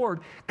has been poured,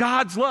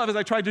 God's love, as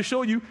I tried to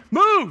show you,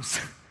 moves.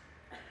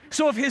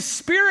 So if his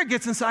Spirit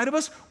gets inside of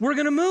us, we're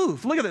going to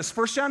move. Look at this,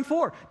 1 John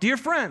 4. Dear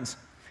friends,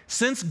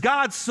 since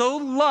God so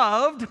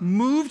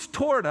moved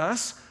toward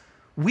us,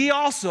 we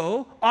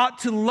also ought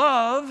to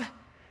love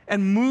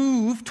and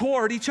move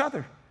toward each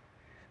other.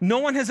 No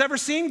one has ever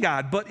seen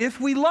God, but if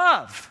we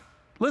love,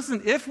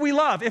 listen, if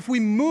we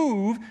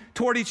move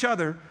toward each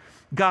other,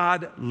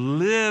 God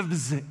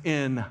lives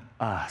in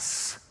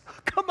us.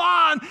 Come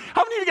on.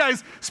 How many of you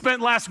guys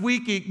spent last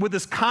week with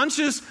this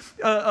conscious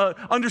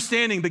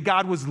understanding that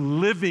God was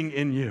living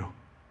in you?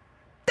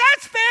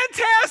 That's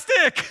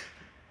fantastic.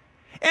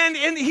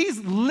 And he's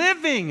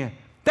living.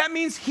 That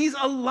means he's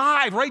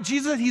alive, right?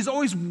 Jesus said he's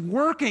always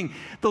working.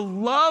 The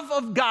love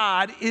of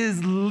God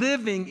is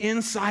living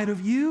inside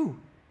of you.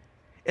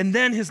 And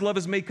then his love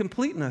is made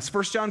complete in us.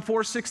 1 John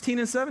 4, 16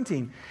 and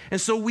 17. And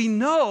so we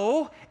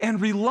know and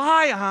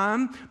rely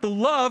on the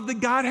love that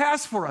God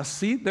has for us.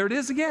 See, there it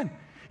is again.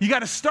 You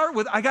got to start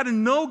with, I got to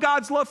know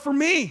God's love for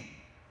me.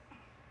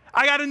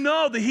 I got to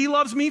know that he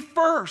loves me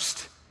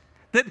first.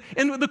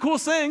 And the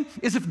coolest thing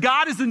is if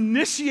God is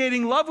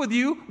initiating love with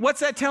you,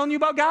 what's that telling you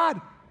about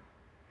God?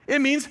 It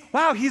means,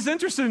 wow, he's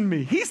interested in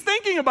me. He's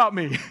thinking about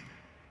me.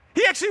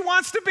 He actually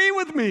wants to be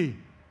with me.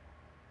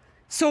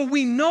 So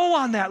we know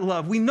on that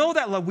love. We know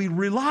that love. We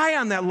rely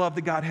on that love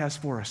that God has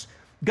for us.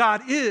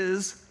 God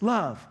is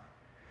love.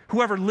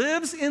 Whoever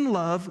lives in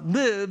love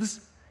lives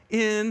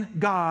in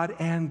God,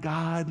 and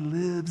God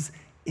lives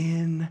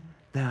in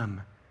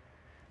them.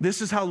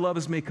 This is how love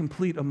is made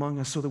complete among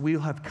us so that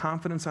we'll have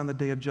confidence on the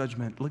day of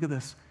judgment. Look at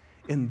this.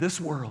 In this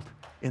world,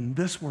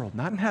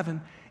 not in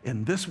heaven,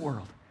 in this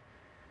world,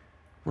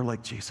 we're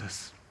like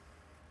Jesus.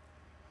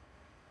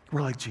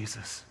 We're like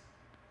Jesus.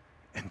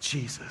 And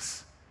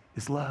Jesus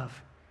is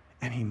love,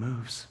 and he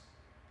moves.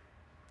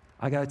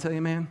 I got to tell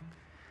you, man,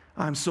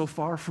 I'm so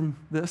far from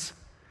this.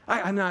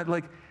 I'm not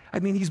like,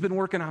 he's been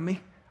working on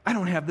me. I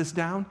don't have this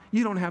down.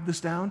 You don't have this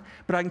down.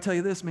 But I can tell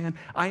you this, man,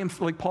 I am,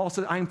 like Paul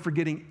said, I am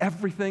forgetting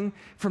everything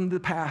from the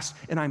past,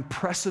 and I'm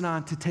pressing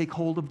on to take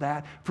hold of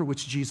that for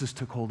which Jesus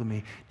took hold of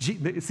me. See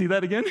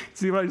that again?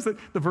 See what I said?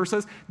 The verse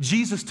says,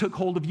 Jesus took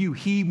hold of you.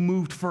 He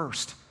moved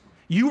first.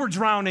 You were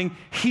drowning.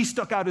 He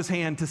stuck out his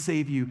hand to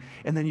save you,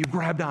 and then you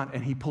grabbed on,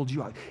 and he pulled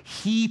you out.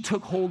 He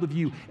took hold of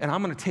you, and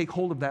I'm going to take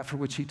hold of that for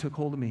which he took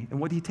hold of me. And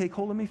what did he take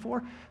hold of me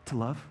for? To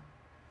love,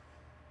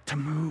 to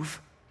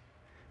move.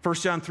 1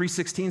 John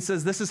 3:16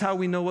 says, this is how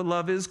we know what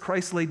love is.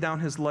 Christ laid down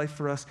his life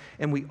for us,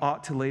 and we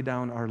ought to lay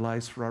down our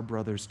lives for our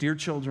brothers. Dear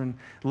children,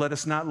 let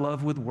us not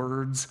love with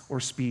words or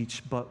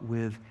speech, but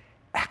with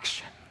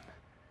action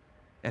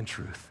and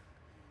truth.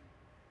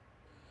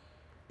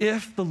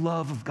 If the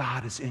love of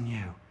God is in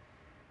you,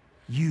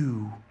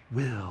 you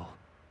will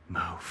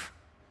move.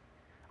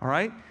 All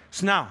right?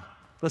 So now,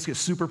 let's get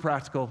super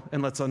practical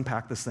and let's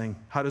unpack this thing.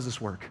 How does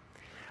this work?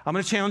 I'm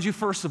going to challenge you,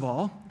 first of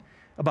all,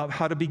 about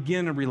how to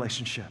begin a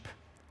relationship.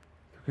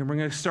 We're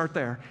going to start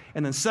there.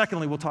 And then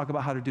secondly, we'll talk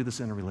about how to do this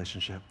in a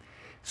relationship.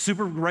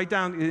 Write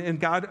down, and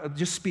God,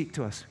 just speak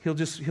to us. He'll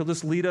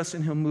just lead us,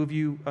 and he'll move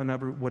you on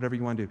whatever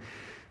you want to do.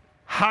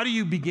 How do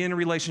you begin a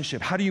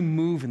relationship? How do you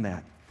move in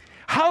that?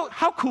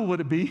 How cool would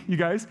it be, you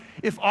guys,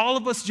 if all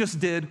of us just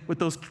did what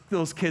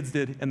those kids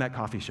did in that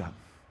coffee shop?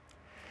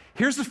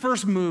 Here's the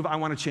first move I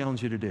want to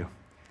challenge you to do.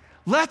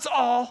 Let's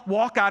all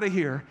walk out of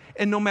here,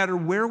 and no matter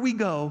where we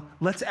go,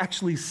 let's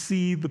actually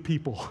see the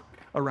people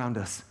around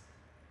us.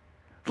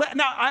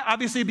 Now,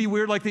 obviously, it'd be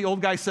weird, like the old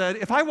guy said.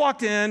 If I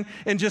walked in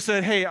and just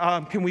said, hey,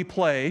 can we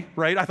play,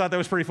 right? I thought that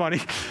was pretty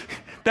funny.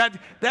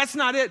 That's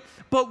not it.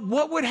 But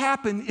what would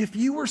happen if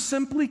you were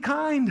simply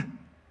kind?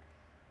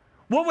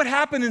 What would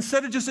happen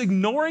instead of just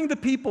ignoring the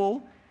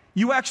people,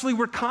 you actually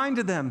were kind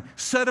to them,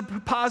 said a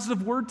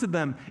positive word to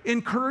them,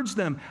 encouraged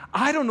them?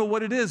 I don't know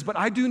what it is, but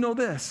I do know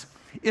this.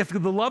 If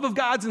the love of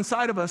God's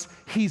inside of us,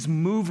 he's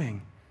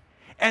moving.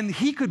 And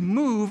he could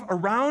move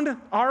around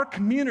our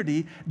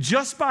community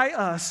just by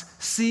us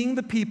seeing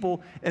the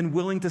people and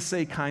willing to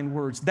say kind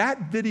words.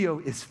 That video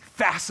is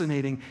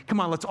fascinating. Come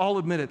on, let's all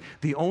admit it.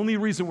 The only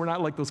reason we're not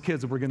like those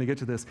kids, and we're going to get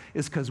to this,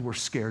 is because we're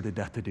scared to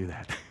death to do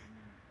that.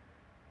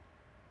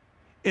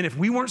 And if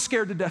we weren't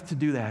scared to death to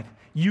do that,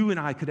 you and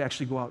I could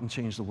actually go out and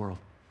change the world.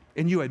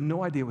 And you had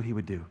no idea what he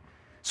would do.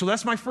 So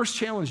that's my first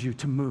challenge, you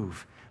to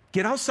move.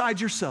 Get outside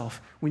yourself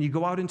when you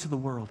go out into the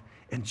world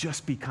and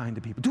just be kind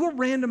to people. Do a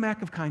random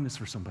act of kindness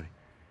for somebody.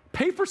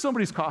 Pay for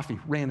somebody's coffee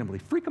randomly.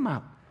 Freak them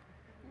out.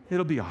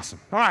 It'll be awesome.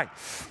 All right.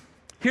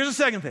 Here's the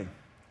second thing.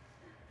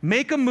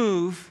 Make a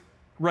move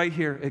right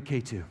here at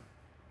K2.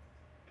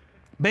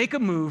 Make a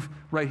move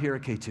right here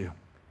at K2.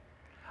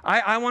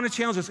 I want to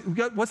challenge us.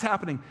 What's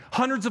happening?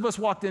 Hundreds of us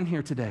walked in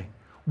here today.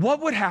 What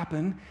would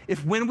happen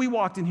if when we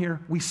walked in here,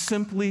 we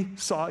simply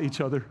saw each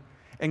other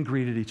and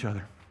greeted each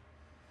other?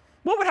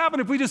 What would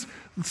happen if we just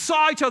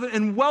saw each other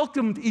and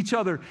welcomed each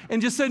other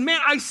and just said, man,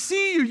 I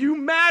see you. You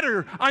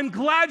matter. I'm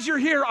glad you're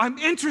here. I'm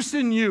interested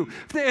in you.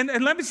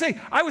 And let me say,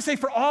 I would say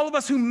for all of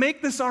us who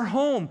make this our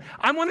home,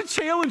 I want to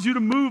challenge you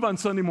to move on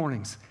Sunday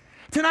mornings,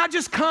 to not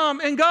just come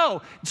and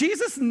go.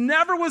 Jesus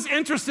never was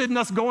interested in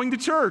us going to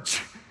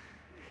church.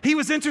 He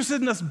was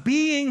interested in us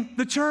being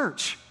the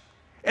church.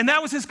 And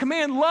that was his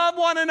command. Love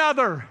one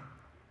another.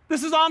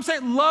 This is all I'm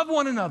saying. Love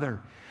one another.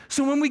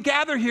 So when we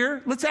gather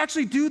here, let's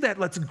actually do that.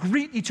 Let's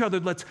greet each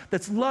other.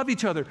 Let's love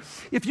each other.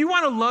 If you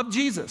want to love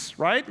Jesus,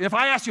 right? If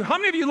I ask you, how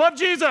many of you love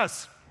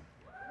Jesus?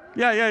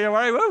 Yeah.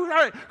 All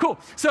right, cool.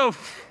 So,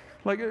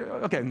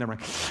 okay, never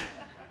mind.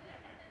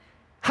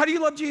 How do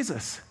you love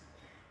Jesus?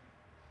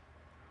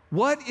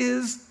 What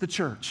is the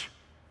church?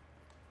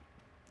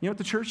 You know what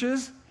the church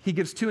is? He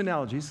gives two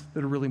analogies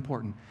that are really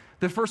important.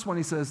 The first one,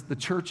 he says, the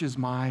church is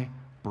my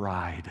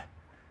bride.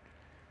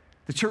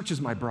 The church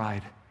is my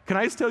bride. Can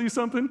I just tell you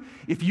something?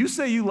 If you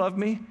say you love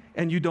me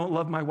and you don't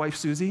love my wife,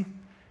 Susie,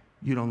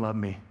 you don't love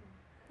me.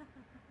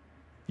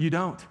 You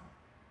don't.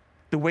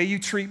 The way you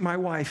treat my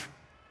wife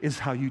is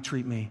how you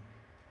treat me.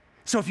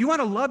 So if you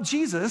want to love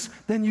Jesus,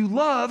 then you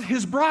love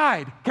his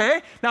bride,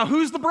 okay? Now,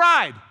 who's the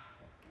bride?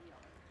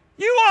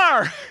 You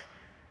are.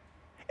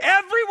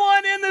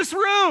 Everyone in this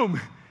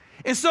room.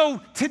 And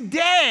so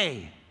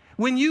today,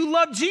 when you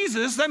love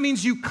Jesus, that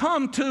means you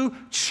come to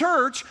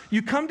church,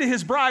 you come to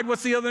his bride.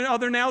 What's the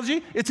other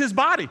analogy? It's his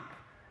body.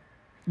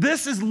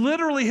 This is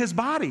literally his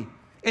body.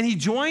 And he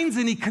joins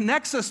and he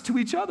connects us to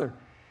each other.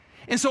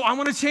 And so I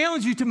want to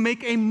challenge you to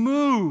make a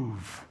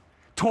move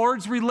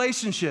towards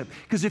relationship.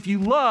 Because if you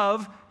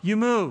love, you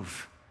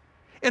move.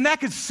 And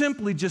that could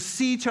simply just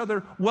see each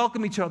other,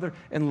 welcome each other,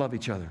 and love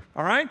each other,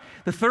 all right?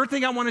 The third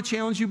thing I want to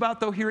challenge you about,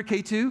 though, here at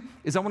K2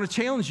 is I want to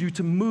challenge you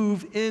to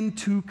move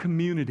into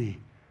community.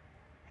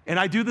 And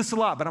I do this a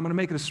lot, but I'm going to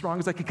make it as strong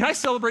as I can. Can I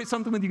celebrate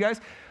something with you guys?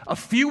 A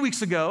few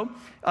weeks ago,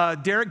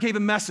 Derek gave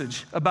a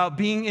message about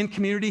being in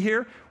community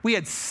here. We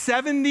had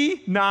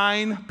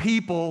 79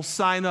 people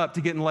sign up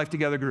to get in Life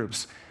Together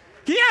groups.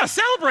 Yeah,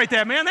 celebrate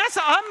that, man. That's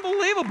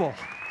unbelievable.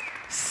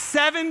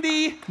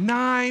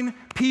 79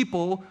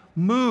 people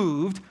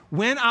moved,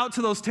 went out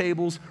to those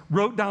tables,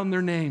 wrote down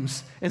their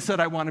names, and said,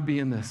 I want to be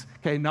in this.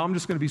 Okay, now I'm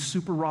just going to be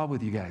super raw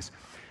with you guys.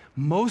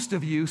 Most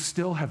of you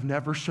still have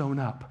never shown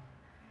up.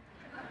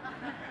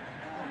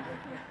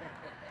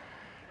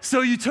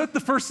 So you took the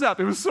first step.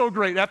 It was so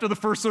great. After the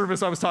first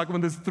service, I was talking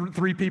with this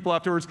three people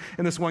afterwards,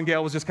 and this one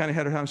gal was just kind of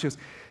head her down. She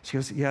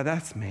goes, yeah,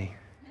 that's me.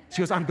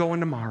 She goes, I'm going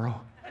tomorrow.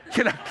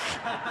 You know?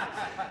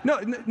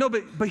 No,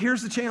 but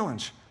here's the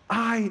challenge.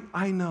 I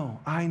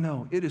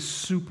know. It is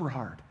super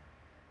hard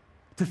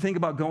to think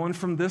about going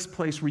from this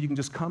place where you can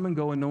just come and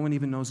go and no one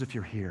even knows if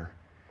you're here,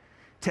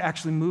 to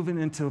actually moving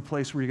into a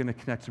place where you're going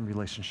to connect in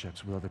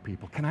relationships with other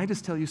people. Can I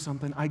just tell you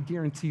something? I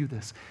guarantee you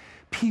this.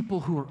 People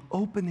who are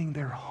opening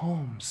their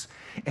homes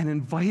and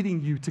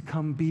inviting you to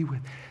come be with,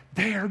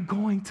 they are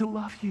going to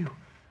love you.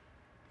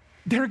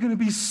 They're going to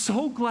be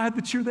so glad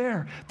that you're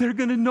there. They're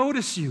going to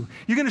notice you.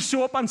 You're going to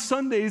show up on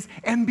Sundays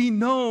and be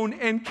known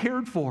and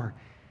cared for.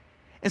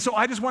 And so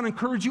I just want to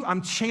encourage you.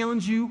 I'm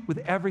challenging you with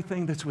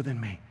everything that's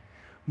within me.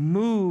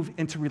 Move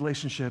into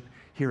relationship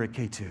here at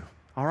K2.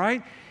 All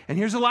right? And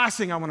here's the last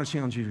thing I want to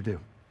challenge you to do.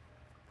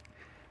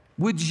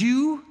 Would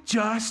you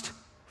just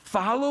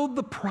follow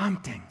the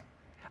prompting?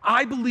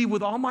 I believe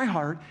with all my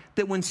heart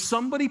that when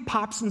somebody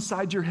pops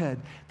inside your head,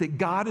 that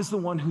God is the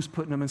one who's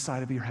putting them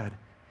inside of your head.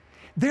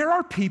 There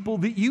are people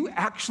that you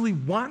actually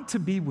want to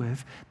be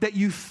with, that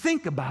you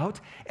think about,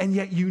 and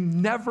yet you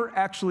never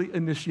actually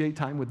initiate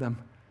time with them.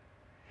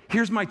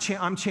 Here's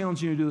I'm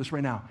challenging you to do this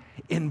right now.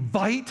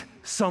 Invite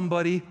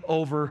somebody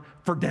over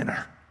for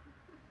dinner.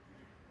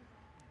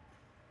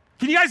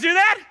 Can you guys do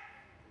that?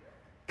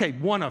 Okay,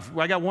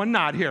 I got one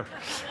nod here.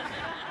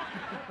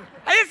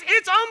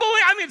 It's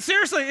unbelievable. I mean,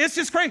 seriously, it's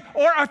just crazy.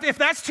 Or if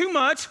that's too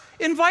much,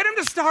 invite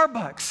them to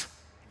Starbucks.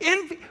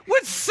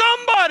 With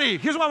somebody.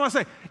 Here's what I want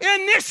to say.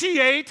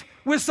 Initiate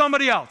with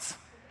somebody else.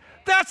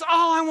 That's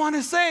all I want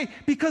to say.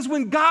 Because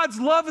when God's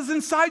love is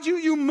inside you,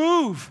 you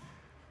move.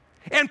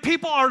 And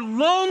people are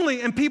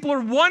lonely and people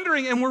are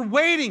wondering and we're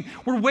waiting.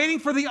 We're waiting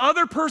for the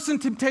other person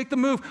to take the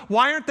move.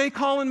 Why aren't they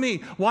calling me?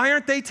 Why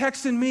aren't they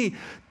texting me?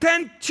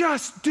 Then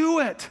just do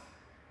it.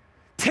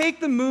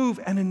 Take the move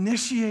and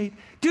initiate.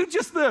 Do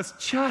just this.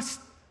 Just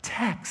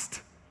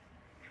text.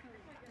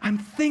 I'm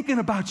thinking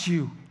about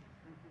you.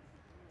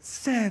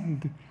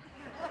 Send.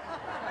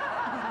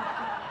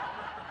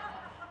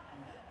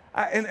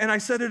 And I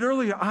said it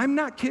earlier. I'm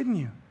not kidding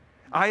you.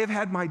 I have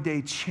had my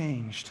day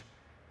changed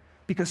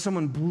because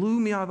someone blew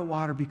me out of the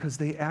water because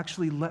they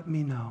actually let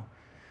me know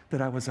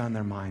that I was on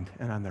their mind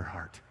and on their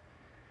heart.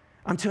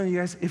 I'm telling you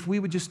guys, if we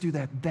would just do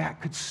that,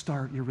 that could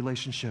start your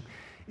relationship.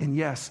 And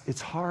yes,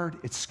 it's hard,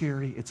 it's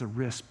scary, it's a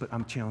risk, but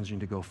I'm challenging you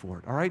to go for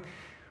it, all right?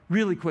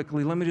 Really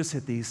quickly, let me just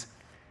hit these.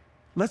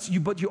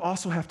 But you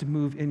also have to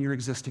move in your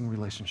existing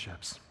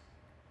relationships.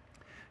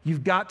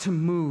 You've got to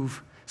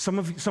move. Some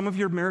of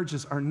your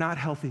marriages are not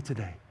healthy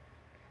today.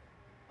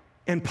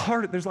 And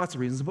there's lots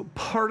of reasons, but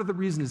part of the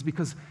reason is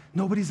because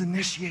nobody's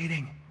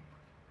initiating.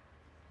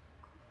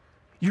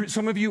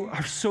 Some of you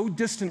are so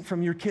distant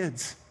from your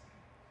kids.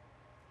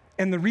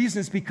 And the reason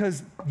is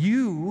because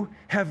you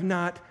have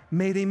not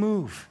made a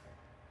move.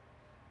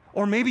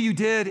 Or maybe you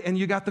did and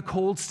you got the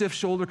cold, stiff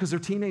shoulder because they're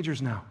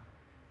teenagers now.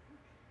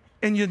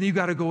 And you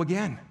got to go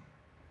again.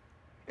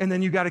 And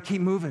then you got to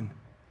keep moving.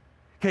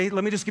 Okay,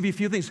 let me just give you a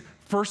few things.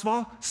 First of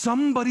all,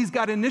 somebody's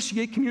got to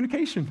initiate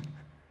communication.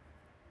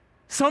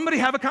 Somebody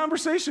have a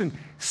conversation.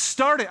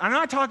 Start it. I'm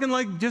not talking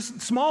like just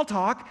small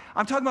talk.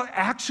 I'm talking about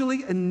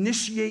actually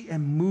initiate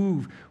and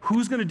move.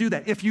 Who's going to do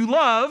that? If you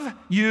love,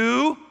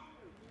 you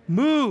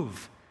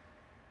move.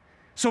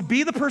 So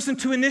be the person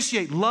to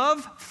initiate.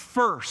 Love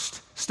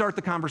first. Start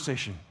the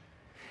conversation.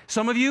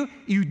 Some of you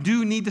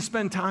do need to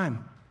spend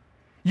time.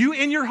 You,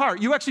 in your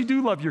heart, you actually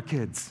do love your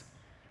kids.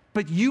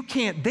 But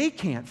they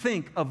can't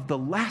think of the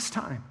last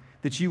time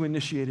that you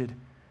initiated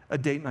a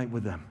date night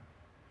with them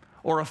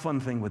or a fun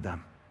thing with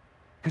them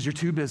because you're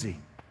too busy,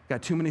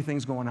 got too many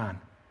things going on.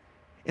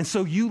 And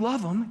so you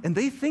love them, and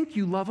they think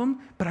you love them,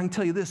 but I can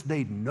tell you this,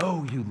 they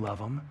know you love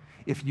them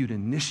if you'd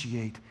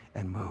initiate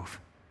and move.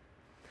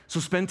 So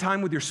spend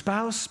time with your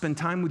spouse, spend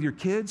time with your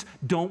kids.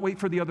 Don't wait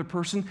for the other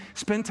person.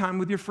 Spend time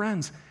with your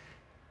friends.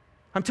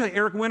 I'm telling you,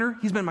 Eric Winter,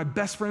 he's been my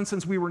best friend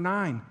since we were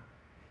 9.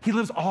 He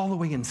lives all the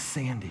way in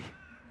Sandy.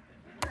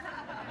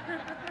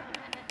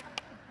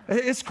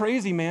 It's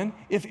crazy, man.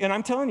 And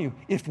I'm telling you,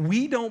 if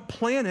we don't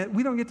plan it,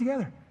 we don't get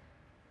together.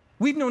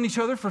 We've known each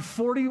other for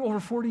over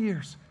 40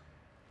 years.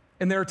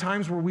 And there are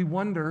times where we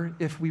wonder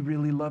if we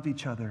really love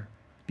each other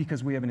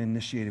because we haven't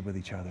initiated with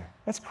each other.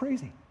 That's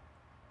crazy.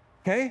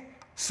 Okay?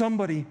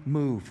 Somebody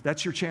move.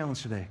 That's your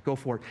challenge today. Go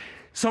for it.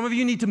 Some of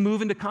you need to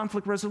move into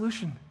conflict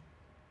resolution.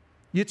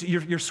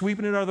 You're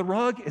sweeping it under the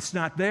rug. It's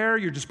not there.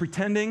 You're just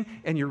pretending,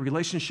 and your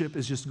relationship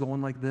is just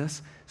going like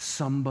this.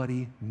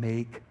 Somebody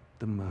make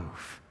the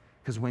move.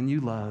 Because when you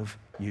love,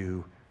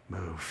 you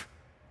move.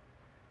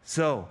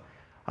 So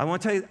I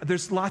want to tell you,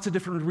 there's lots of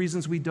different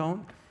reasons we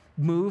don't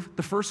move.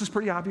 The first is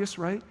pretty obvious,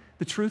 right?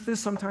 The truth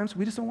is sometimes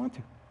we just don't want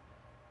to.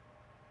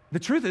 The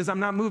truth is I'm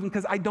not moving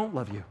because I don't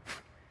love you.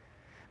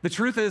 The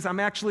truth is I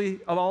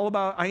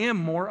am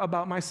more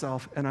about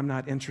myself and I'm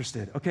not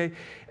interested, okay?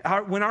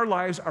 When our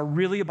lives are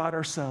really about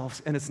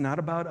ourselves and it's not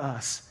about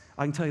us,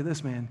 I can tell you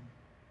this, man,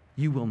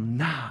 you will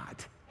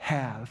not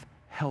have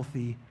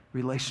healthy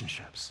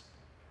relationships.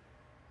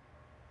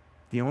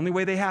 The only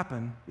way they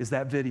happen is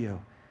that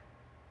video.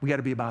 We got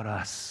to be about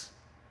us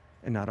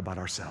and not about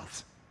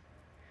ourselves.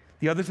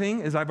 The other thing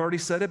is, I've already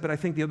said it, but I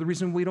think the other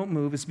reason we don't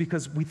move is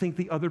because we think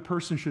the other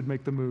person should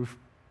make the move,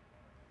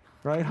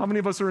 right? How many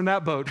of us are in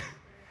that boat?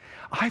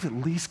 I've at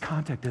least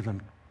contacted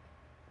them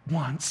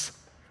once.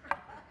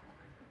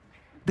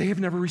 They have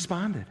never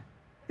responded.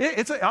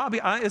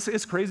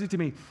 It's crazy to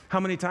me how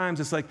many times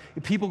it's like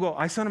people go,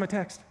 I sent them a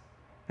text,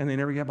 and they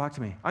never get back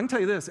to me. I can tell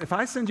you this, if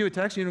I send you a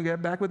text and you don't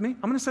get back with me,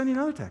 I'm going to send you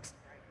another text.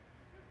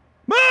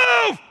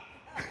 Move!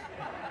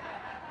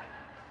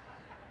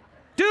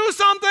 Do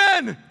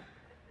something!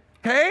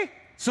 Okay?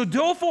 So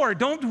go for it.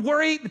 Don't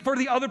worry for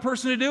the other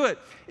person to do it.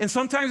 And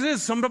sometimes it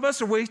is. Some of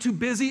us are way too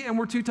busy and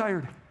we're too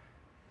tired.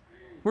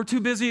 We're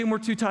too busy and we're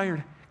too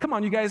tired. Come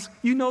on, you guys.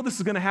 You know this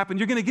is going to happen.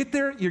 You're going to get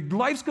there. Your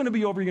life's going to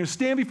be over. You're going to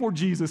stand before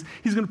Jesus.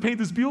 He's going to paint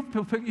this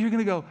beautiful picture. You're going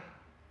to go,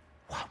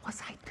 what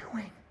was I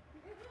doing?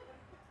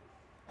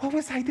 What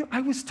was I doing?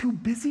 I was too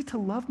busy to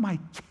love my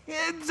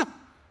kids.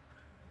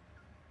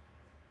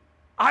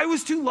 I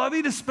was too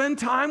lovey to spend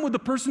time with the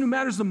person who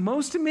matters the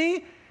most to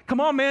me. Come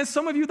on, man.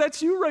 Some of you,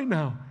 that's you right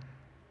now.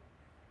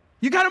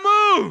 You got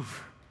to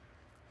move.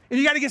 And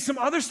you got to get some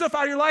other stuff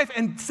out of your life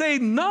and say,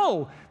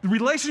 no, the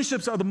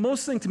relationships are the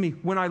most thing to me.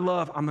 When I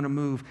love, I'm going to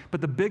move.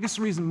 But the biggest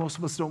reason most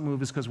of us don't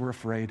move is because we're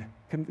afraid.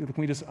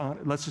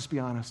 Let's just be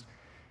honest.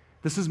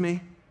 This is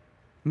me.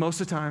 Most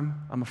of the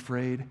time, I'm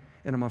afraid,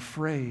 and I'm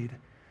afraid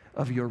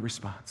of your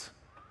response.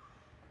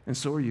 And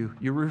so are you.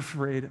 You're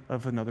afraid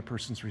of another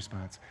person's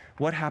response.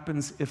 What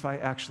happens if I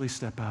actually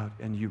step out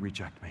and you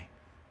reject me?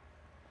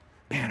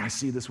 Man, I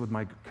see this with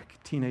my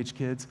teenage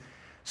kids.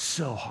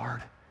 So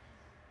hard.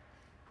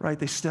 Right?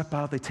 They step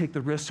out, they take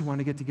the risk to want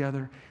to get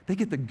together. They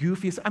get the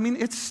goofiest. I mean,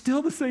 it's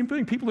still the same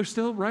thing. People are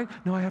still, right?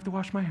 No, I have to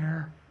wash my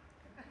hair.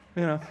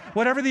 You know,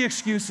 whatever the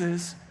excuse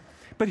is.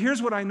 But here's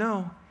what I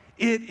know.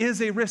 It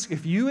is a risk.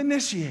 If you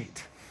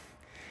initiate,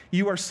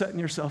 you are setting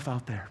yourself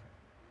out there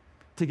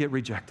to get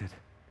rejected.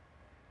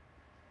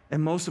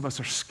 And most of us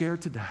are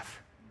scared to death.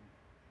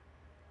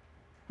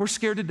 We're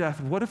scared to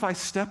death. What if I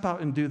step out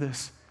and do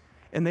this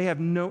and they have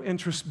no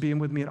interest being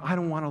with me and I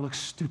don't want to look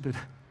stupid?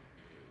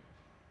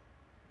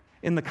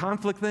 In the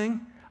conflict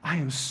thing, I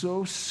am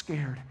so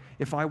scared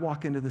if I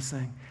walk into this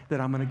thing that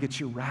I'm going to get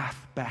your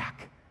wrath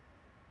back.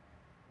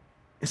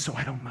 And so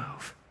I don't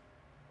move.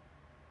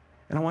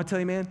 And I want to tell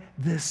you, man,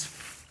 this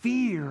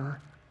fear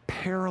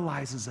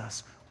paralyzes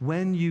us.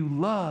 When you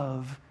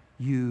love,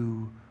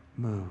 you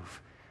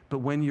move. But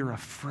when you're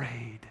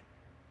afraid,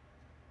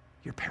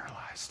 you're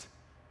paralyzed.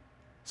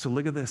 So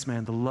look at this,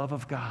 man. The love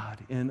of God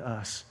in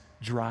us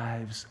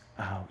drives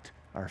out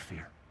our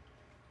fear.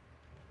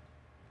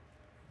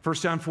 1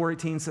 John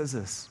 4:18 says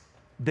this,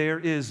 there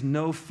is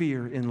no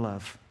fear in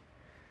love,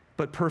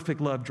 but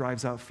perfect love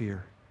drives out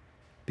fear,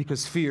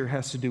 because fear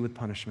has to do with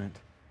punishment.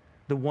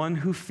 The one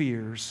who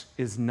fears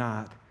is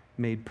not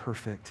made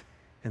perfect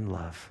in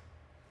love.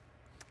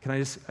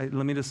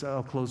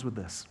 I'll close with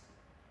this.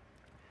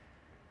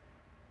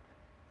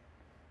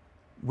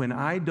 When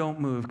I don't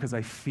move because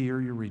I fear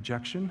your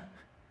rejection,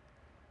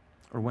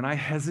 or when I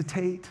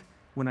hesitate,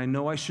 when I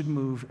know I should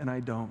move and I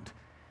don't,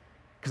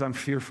 because I'm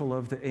fearful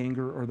of the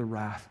anger or the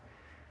wrath,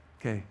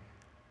 okay,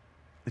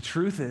 the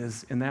truth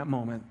is, in that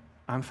moment,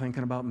 I'm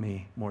thinking about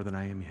me more than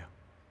I am you.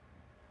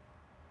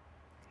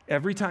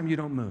 Every time you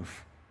don't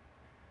move,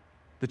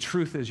 the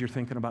truth is you're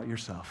thinking about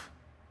yourself,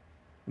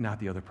 not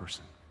the other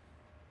person.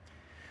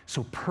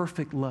 So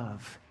perfect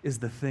love is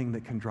the thing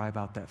that can drive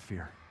out that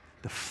fear.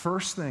 The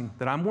first thing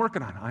that I'm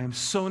working on, I am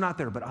so not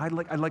there, but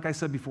like I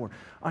said before,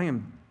 I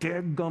am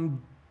dadgum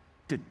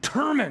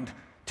determined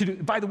to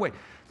do. By the way,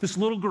 this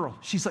little girl,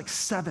 she's like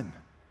 7,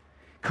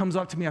 comes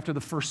up to me after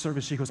the first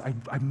service. She goes,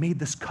 I made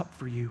this cup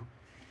for you.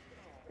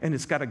 And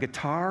it's got a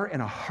guitar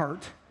and a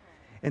heart,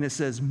 and it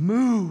says,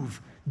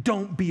 move,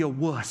 don't be a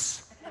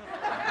wuss.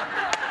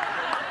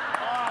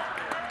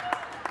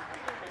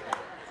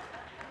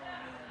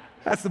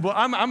 That's the book.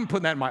 I'm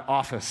putting that in my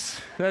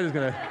office. That is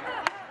gonna.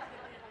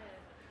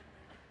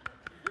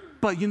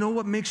 But you know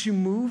what makes you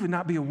move and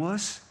not be a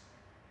wuss?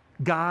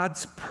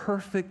 God's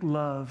perfect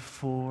love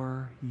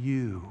for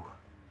you.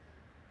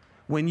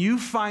 When you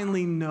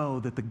finally know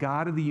that the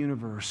God of the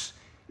universe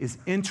is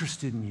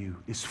interested in you,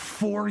 is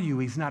for you,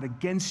 he's not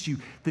against you,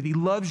 that he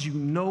loves you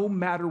no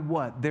matter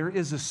what, there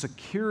is a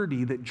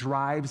security that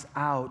drives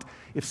out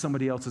if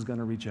somebody else is going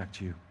to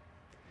reject you.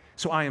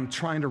 So I am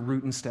trying to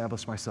root and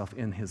establish myself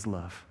in his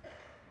love,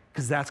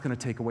 because that's going to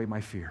take away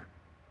my fear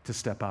to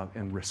step out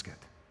and risk it.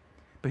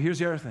 But here's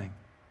the other thing.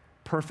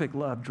 Perfect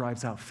love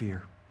drives out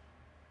fear.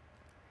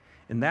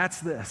 And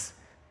that's this,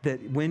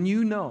 that when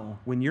you know,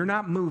 when you're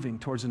not moving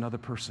towards another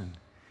person,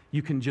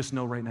 you can just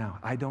know right now,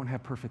 I don't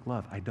have perfect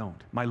love. I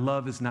don't. My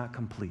love is not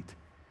complete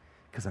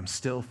because I'm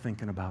still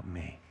thinking about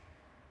me.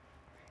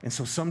 And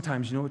so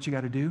sometimes, you know what you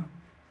got to do?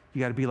 You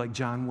got to be like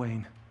John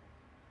Wayne.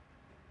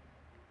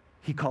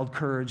 He called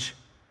courage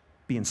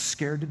being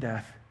scared to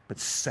death, but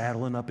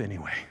saddling up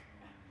anyway.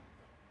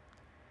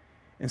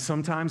 And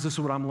sometimes, this is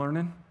what I'm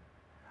learning,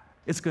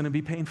 it's going to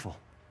be painful.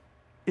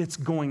 It's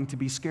going to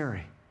be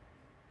scary.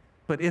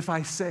 But if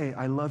I say,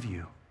 I love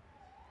you,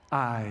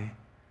 I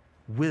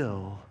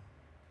will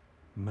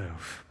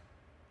move.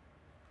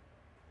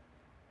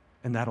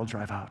 And that'll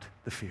drive out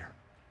the fear.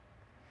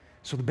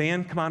 So the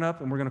band, come on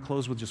up, and we're going to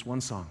close with just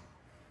one song.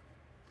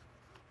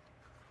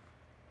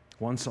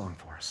 One song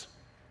for us.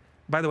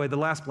 By the way, the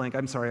last blank,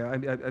 I'm sorry,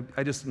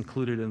 I just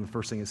included it in the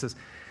first thing. It says,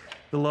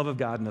 the love of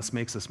God in us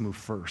makes us move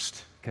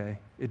first, okay?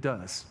 It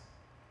does.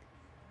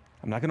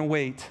 I'm not going to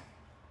wait.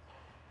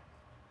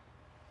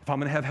 If I'm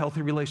going to have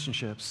healthy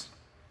relationships,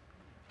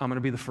 I'm going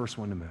to be the first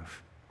one to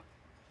move.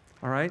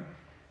 All right?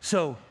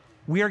 So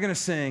we are going to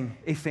sing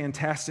a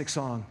fantastic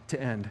song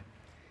to end.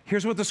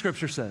 Here's what the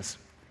scripture says.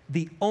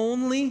 The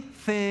only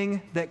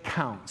thing that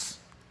counts,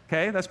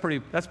 okay? That's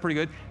pretty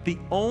good. The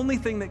only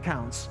thing that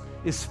counts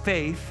is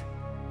faith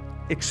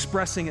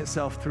expressing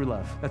itself through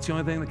love. That's the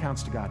only thing that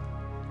counts to God,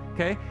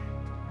 okay?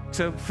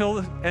 So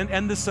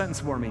end this sentence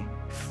for me.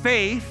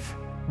 Faith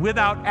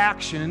without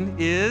action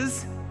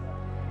is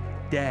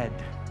dead.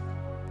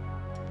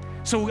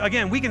 So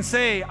again, we can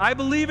say, I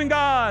believe in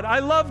God, I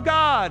love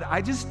God,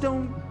 I just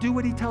don't do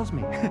what he tells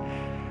me.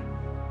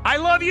 I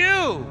love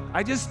you,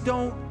 I just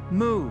don't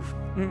move.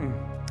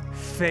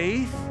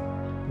 Faith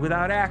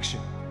without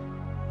action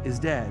is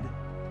dead,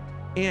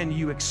 and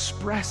you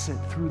express it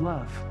through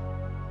love.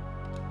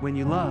 When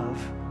you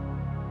love,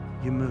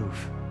 you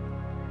move.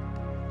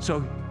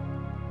 So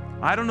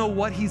I don't know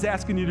what he's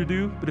asking you to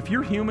do, but if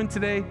you're human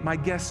today, my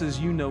guess is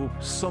you know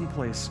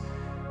someplace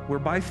where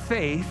by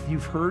faith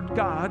you've heard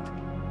God,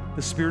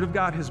 the Spirit of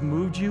God has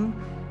moved you,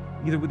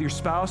 either with your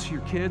spouse,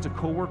 your kids, a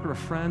coworker, a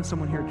friend,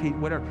 someone here, Kate,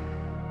 whatever,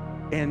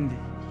 and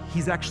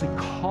he's actually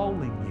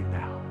calling you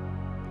now.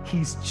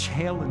 He's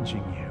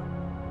challenging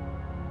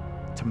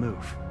you to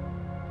move.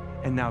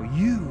 And now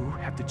you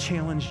have to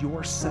challenge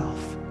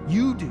yourself.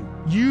 You do.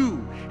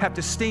 You have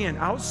to stand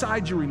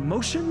outside your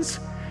emotions.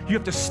 You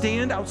have to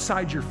stand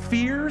outside your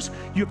fears.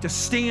 You have to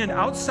stand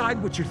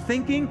outside what you're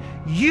thinking.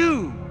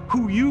 You,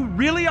 who you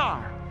really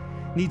are,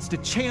 needs to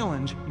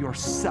challenge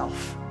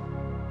yourself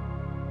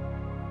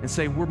and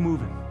say, we're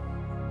moving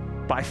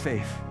by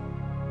faith,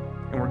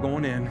 and we're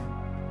going in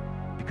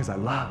because I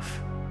love.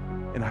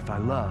 And if I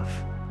love,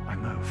 I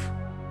move.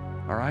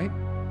 All right?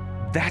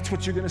 That's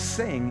what you're going to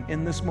sing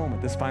in this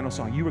moment, this final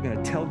song. You are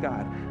going to tell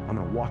God, I'm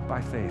going to walk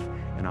by faith,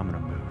 and I'm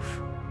going to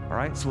move. All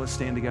right? So let's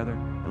stand together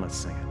and let's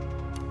sing it.